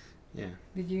 Yeah.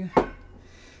 Did you?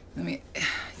 Let me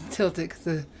tilt it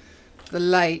because the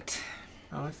light.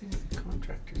 Oh, I think the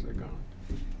contractors are gone.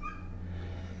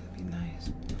 That'd be nice.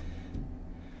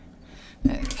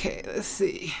 Okay, let's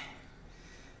see.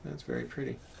 That's very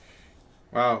pretty.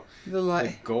 Wow. The The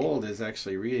light. gold is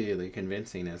actually really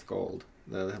convincing as gold.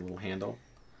 The little handle.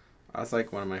 That's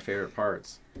like one of my favorite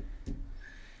parts.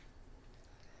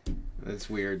 It's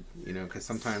weird, you know, because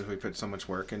sometimes we put so much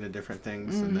work into different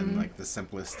things, and then like the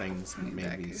simplest things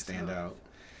maybe stand out.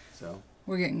 So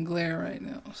We're getting glare right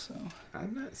now, so.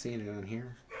 I'm not seeing it on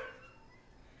here.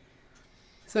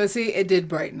 So see, it did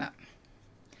brighten up.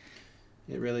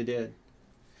 It really did.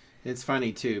 It's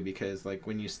funny too because like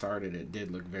when you started, it did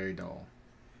look very dull.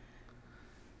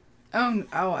 Oh,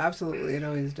 absolutely, it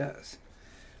always does.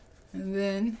 And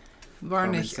then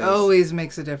varnish says- always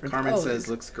makes a difference. Carmen always. says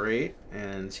looks great,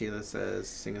 and Sheila says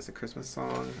sing us a Christmas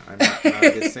song. I'm not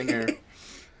a good singer.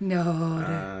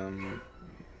 No.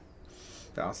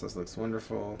 Val says looks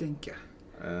wonderful. Thank you.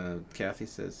 Kathy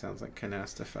says sounds like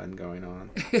canasta fun going on.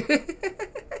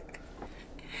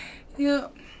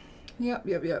 Yep.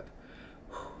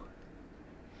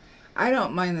 I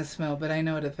don't mind the smell, but I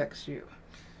know it affects you.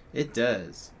 It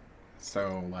does.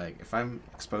 So like if I'm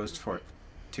exposed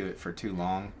to it for too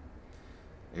long,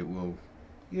 it will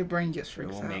Your brain just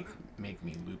freaks out. make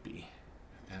me loopy,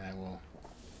 and I will.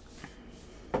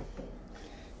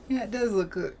 Yeah, it does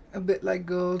look a bit like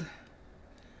gold.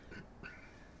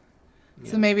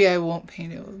 So maybe I won't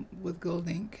paint it with gold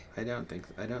ink. I don't think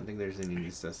there's any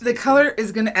necessity. The color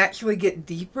is going to actually get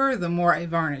deeper the more I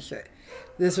varnish it.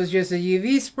 This was just a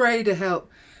UV spray to help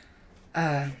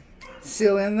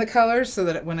seal in the color so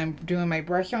that when I'm doing my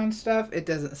brush on stuff, it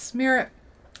doesn't smear it.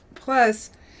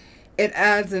 Plus, it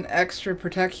adds an extra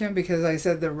protection because I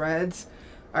said the reds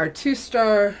are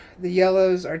 2-star, the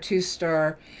yellows are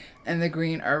 2-star, and the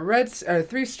green are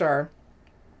 3-star.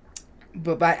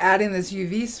 But by adding this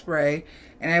UV spray,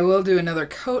 and I will do another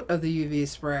coat of the UV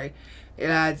spray, it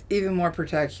adds even more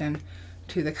protection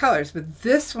to the colors. But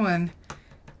this one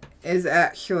is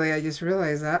actually, I just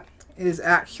realized that, is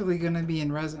actually going to be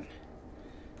in resin.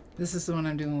 This is the one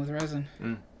I'm doing with resin.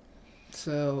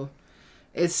 So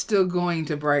it's still going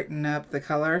to brighten up the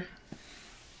color.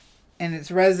 And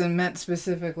it's resin meant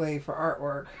specifically for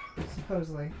artwork,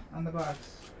 supposedly, on the box.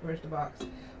 Where's the box?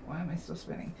 Why am I still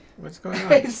spinning? What's going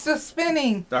on? It's still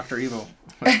spinning. Dr. Evil.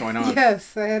 What's going on?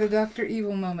 Yes, I had a Dr.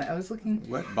 Evil moment. I was looking.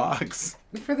 What box?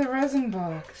 For the resin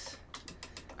box.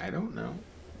 I don't know.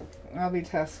 I'll be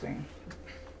testing.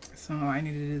 So I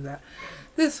need to do that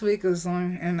this week as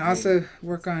long. And also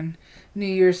work on New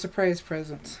Year's surprise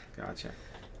presents. Gotcha.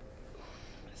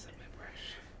 Where's my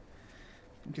brush?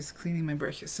 I'm just cleaning my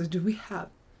brushes. So do we have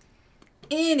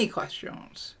any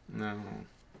questions? No.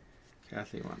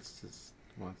 Kathy wants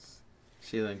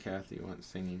Sheila and Kathy want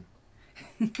singing.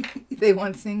 They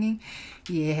want singing?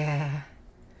 Yeah.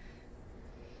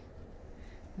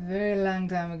 A very long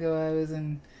time ago I was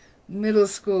in middle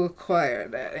school choir.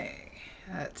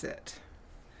 That's it.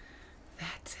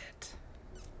 That's it.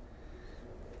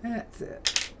 That's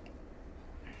it.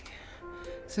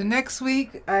 So next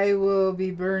week I will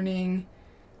be burning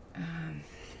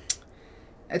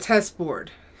a test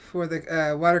board for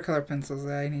the watercolor pencils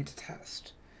that I need to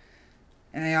test.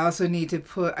 And I also need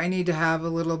to have a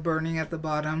little burning at the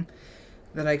bottom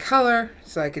that I color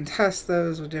so I can test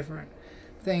those with different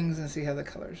things and see how the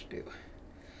colors do.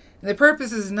 And the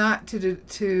purpose is not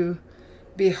to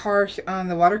be harsh on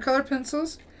the watercolor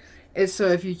pencils. It's so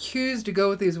if you choose to go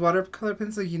with these watercolor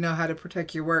pencils, you know how to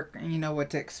protect your work and you know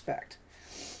what to expect.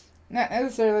 Not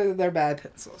necessarily that they're bad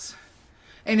pencils.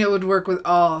 And it would work with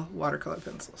all watercolor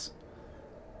pencils.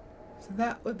 So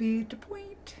that would be the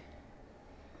point.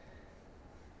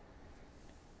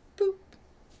 Boop.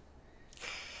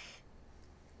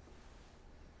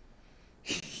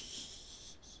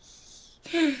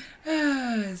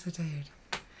 I'm so tired.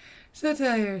 So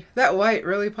tired. That white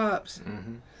really pops.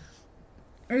 Mm-hmm.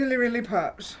 Really, really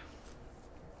pops.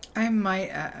 I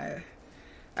might I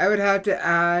would have to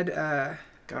add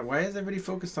God, why is everybody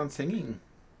focused on singing?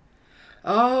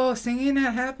 Oh, singing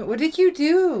that happened. What did you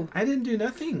do? I didn't do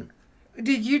nothing.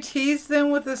 Did you tease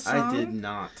them with a song? I did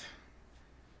not.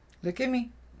 Look at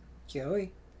me.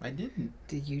 Joey. I didn't.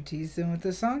 Did you tease them with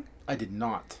the song? I did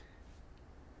not.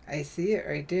 I see it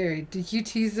right there. Did you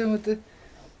tease them with the...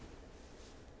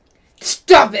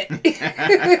 Stop it!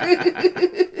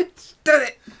 Stop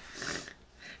it!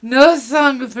 No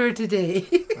song for today.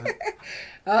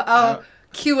 I'll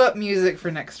cue up music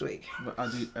for next week. But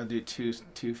I'll do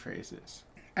two phrases.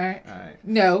 All right. All right.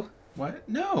 No. What?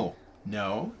 No.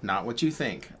 No, not what you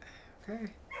think.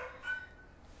 Okay.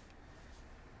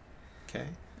 Okay.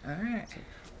 All right.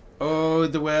 Oh,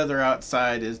 the weather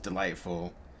outside is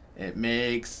delightful. It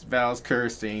makes Val's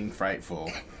cursing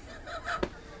frightful.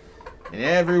 And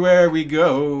everywhere we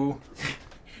go,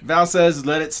 Val says,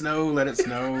 let it snow, let it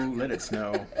snow, let it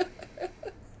snow.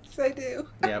 Yes, I do.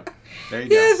 Yep. There you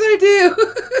go. Yes, I do.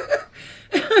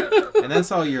 And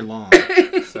that's all year long.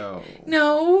 So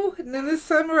No, in the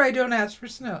summer I don't ask for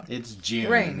snow. it's June.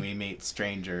 Rain. We meet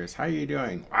strangers. How are you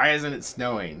doing? Why isn't it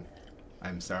snowing?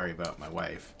 I'm sorry about my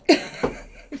wife.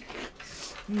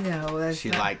 No, that's She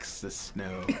not. likes the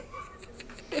snow.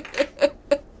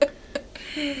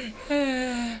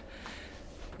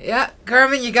 Yeah,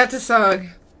 Carmen, you got the song.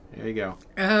 There you go.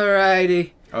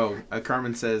 Alrighty. Oh,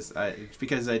 Carmen says, it's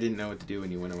because I didn't know what to do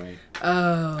when you went away.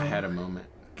 Oh. I had a moment.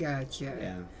 Gotcha.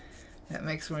 Yeah. That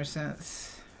makes more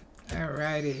sense.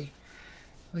 Alrighty.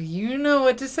 Well, you know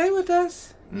what to say with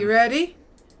us. You ready?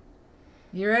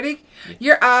 You ready? Yeah.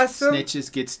 You're awesome.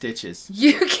 Snitches get stitches.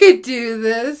 You can do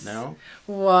this. No?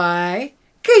 Why?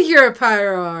 Because you're a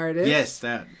pyro artist. Yes,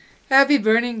 that. Happy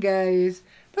burning, guys.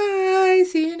 Bye.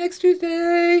 See you next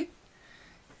Tuesday.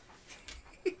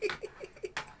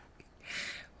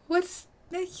 What's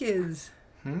snitches?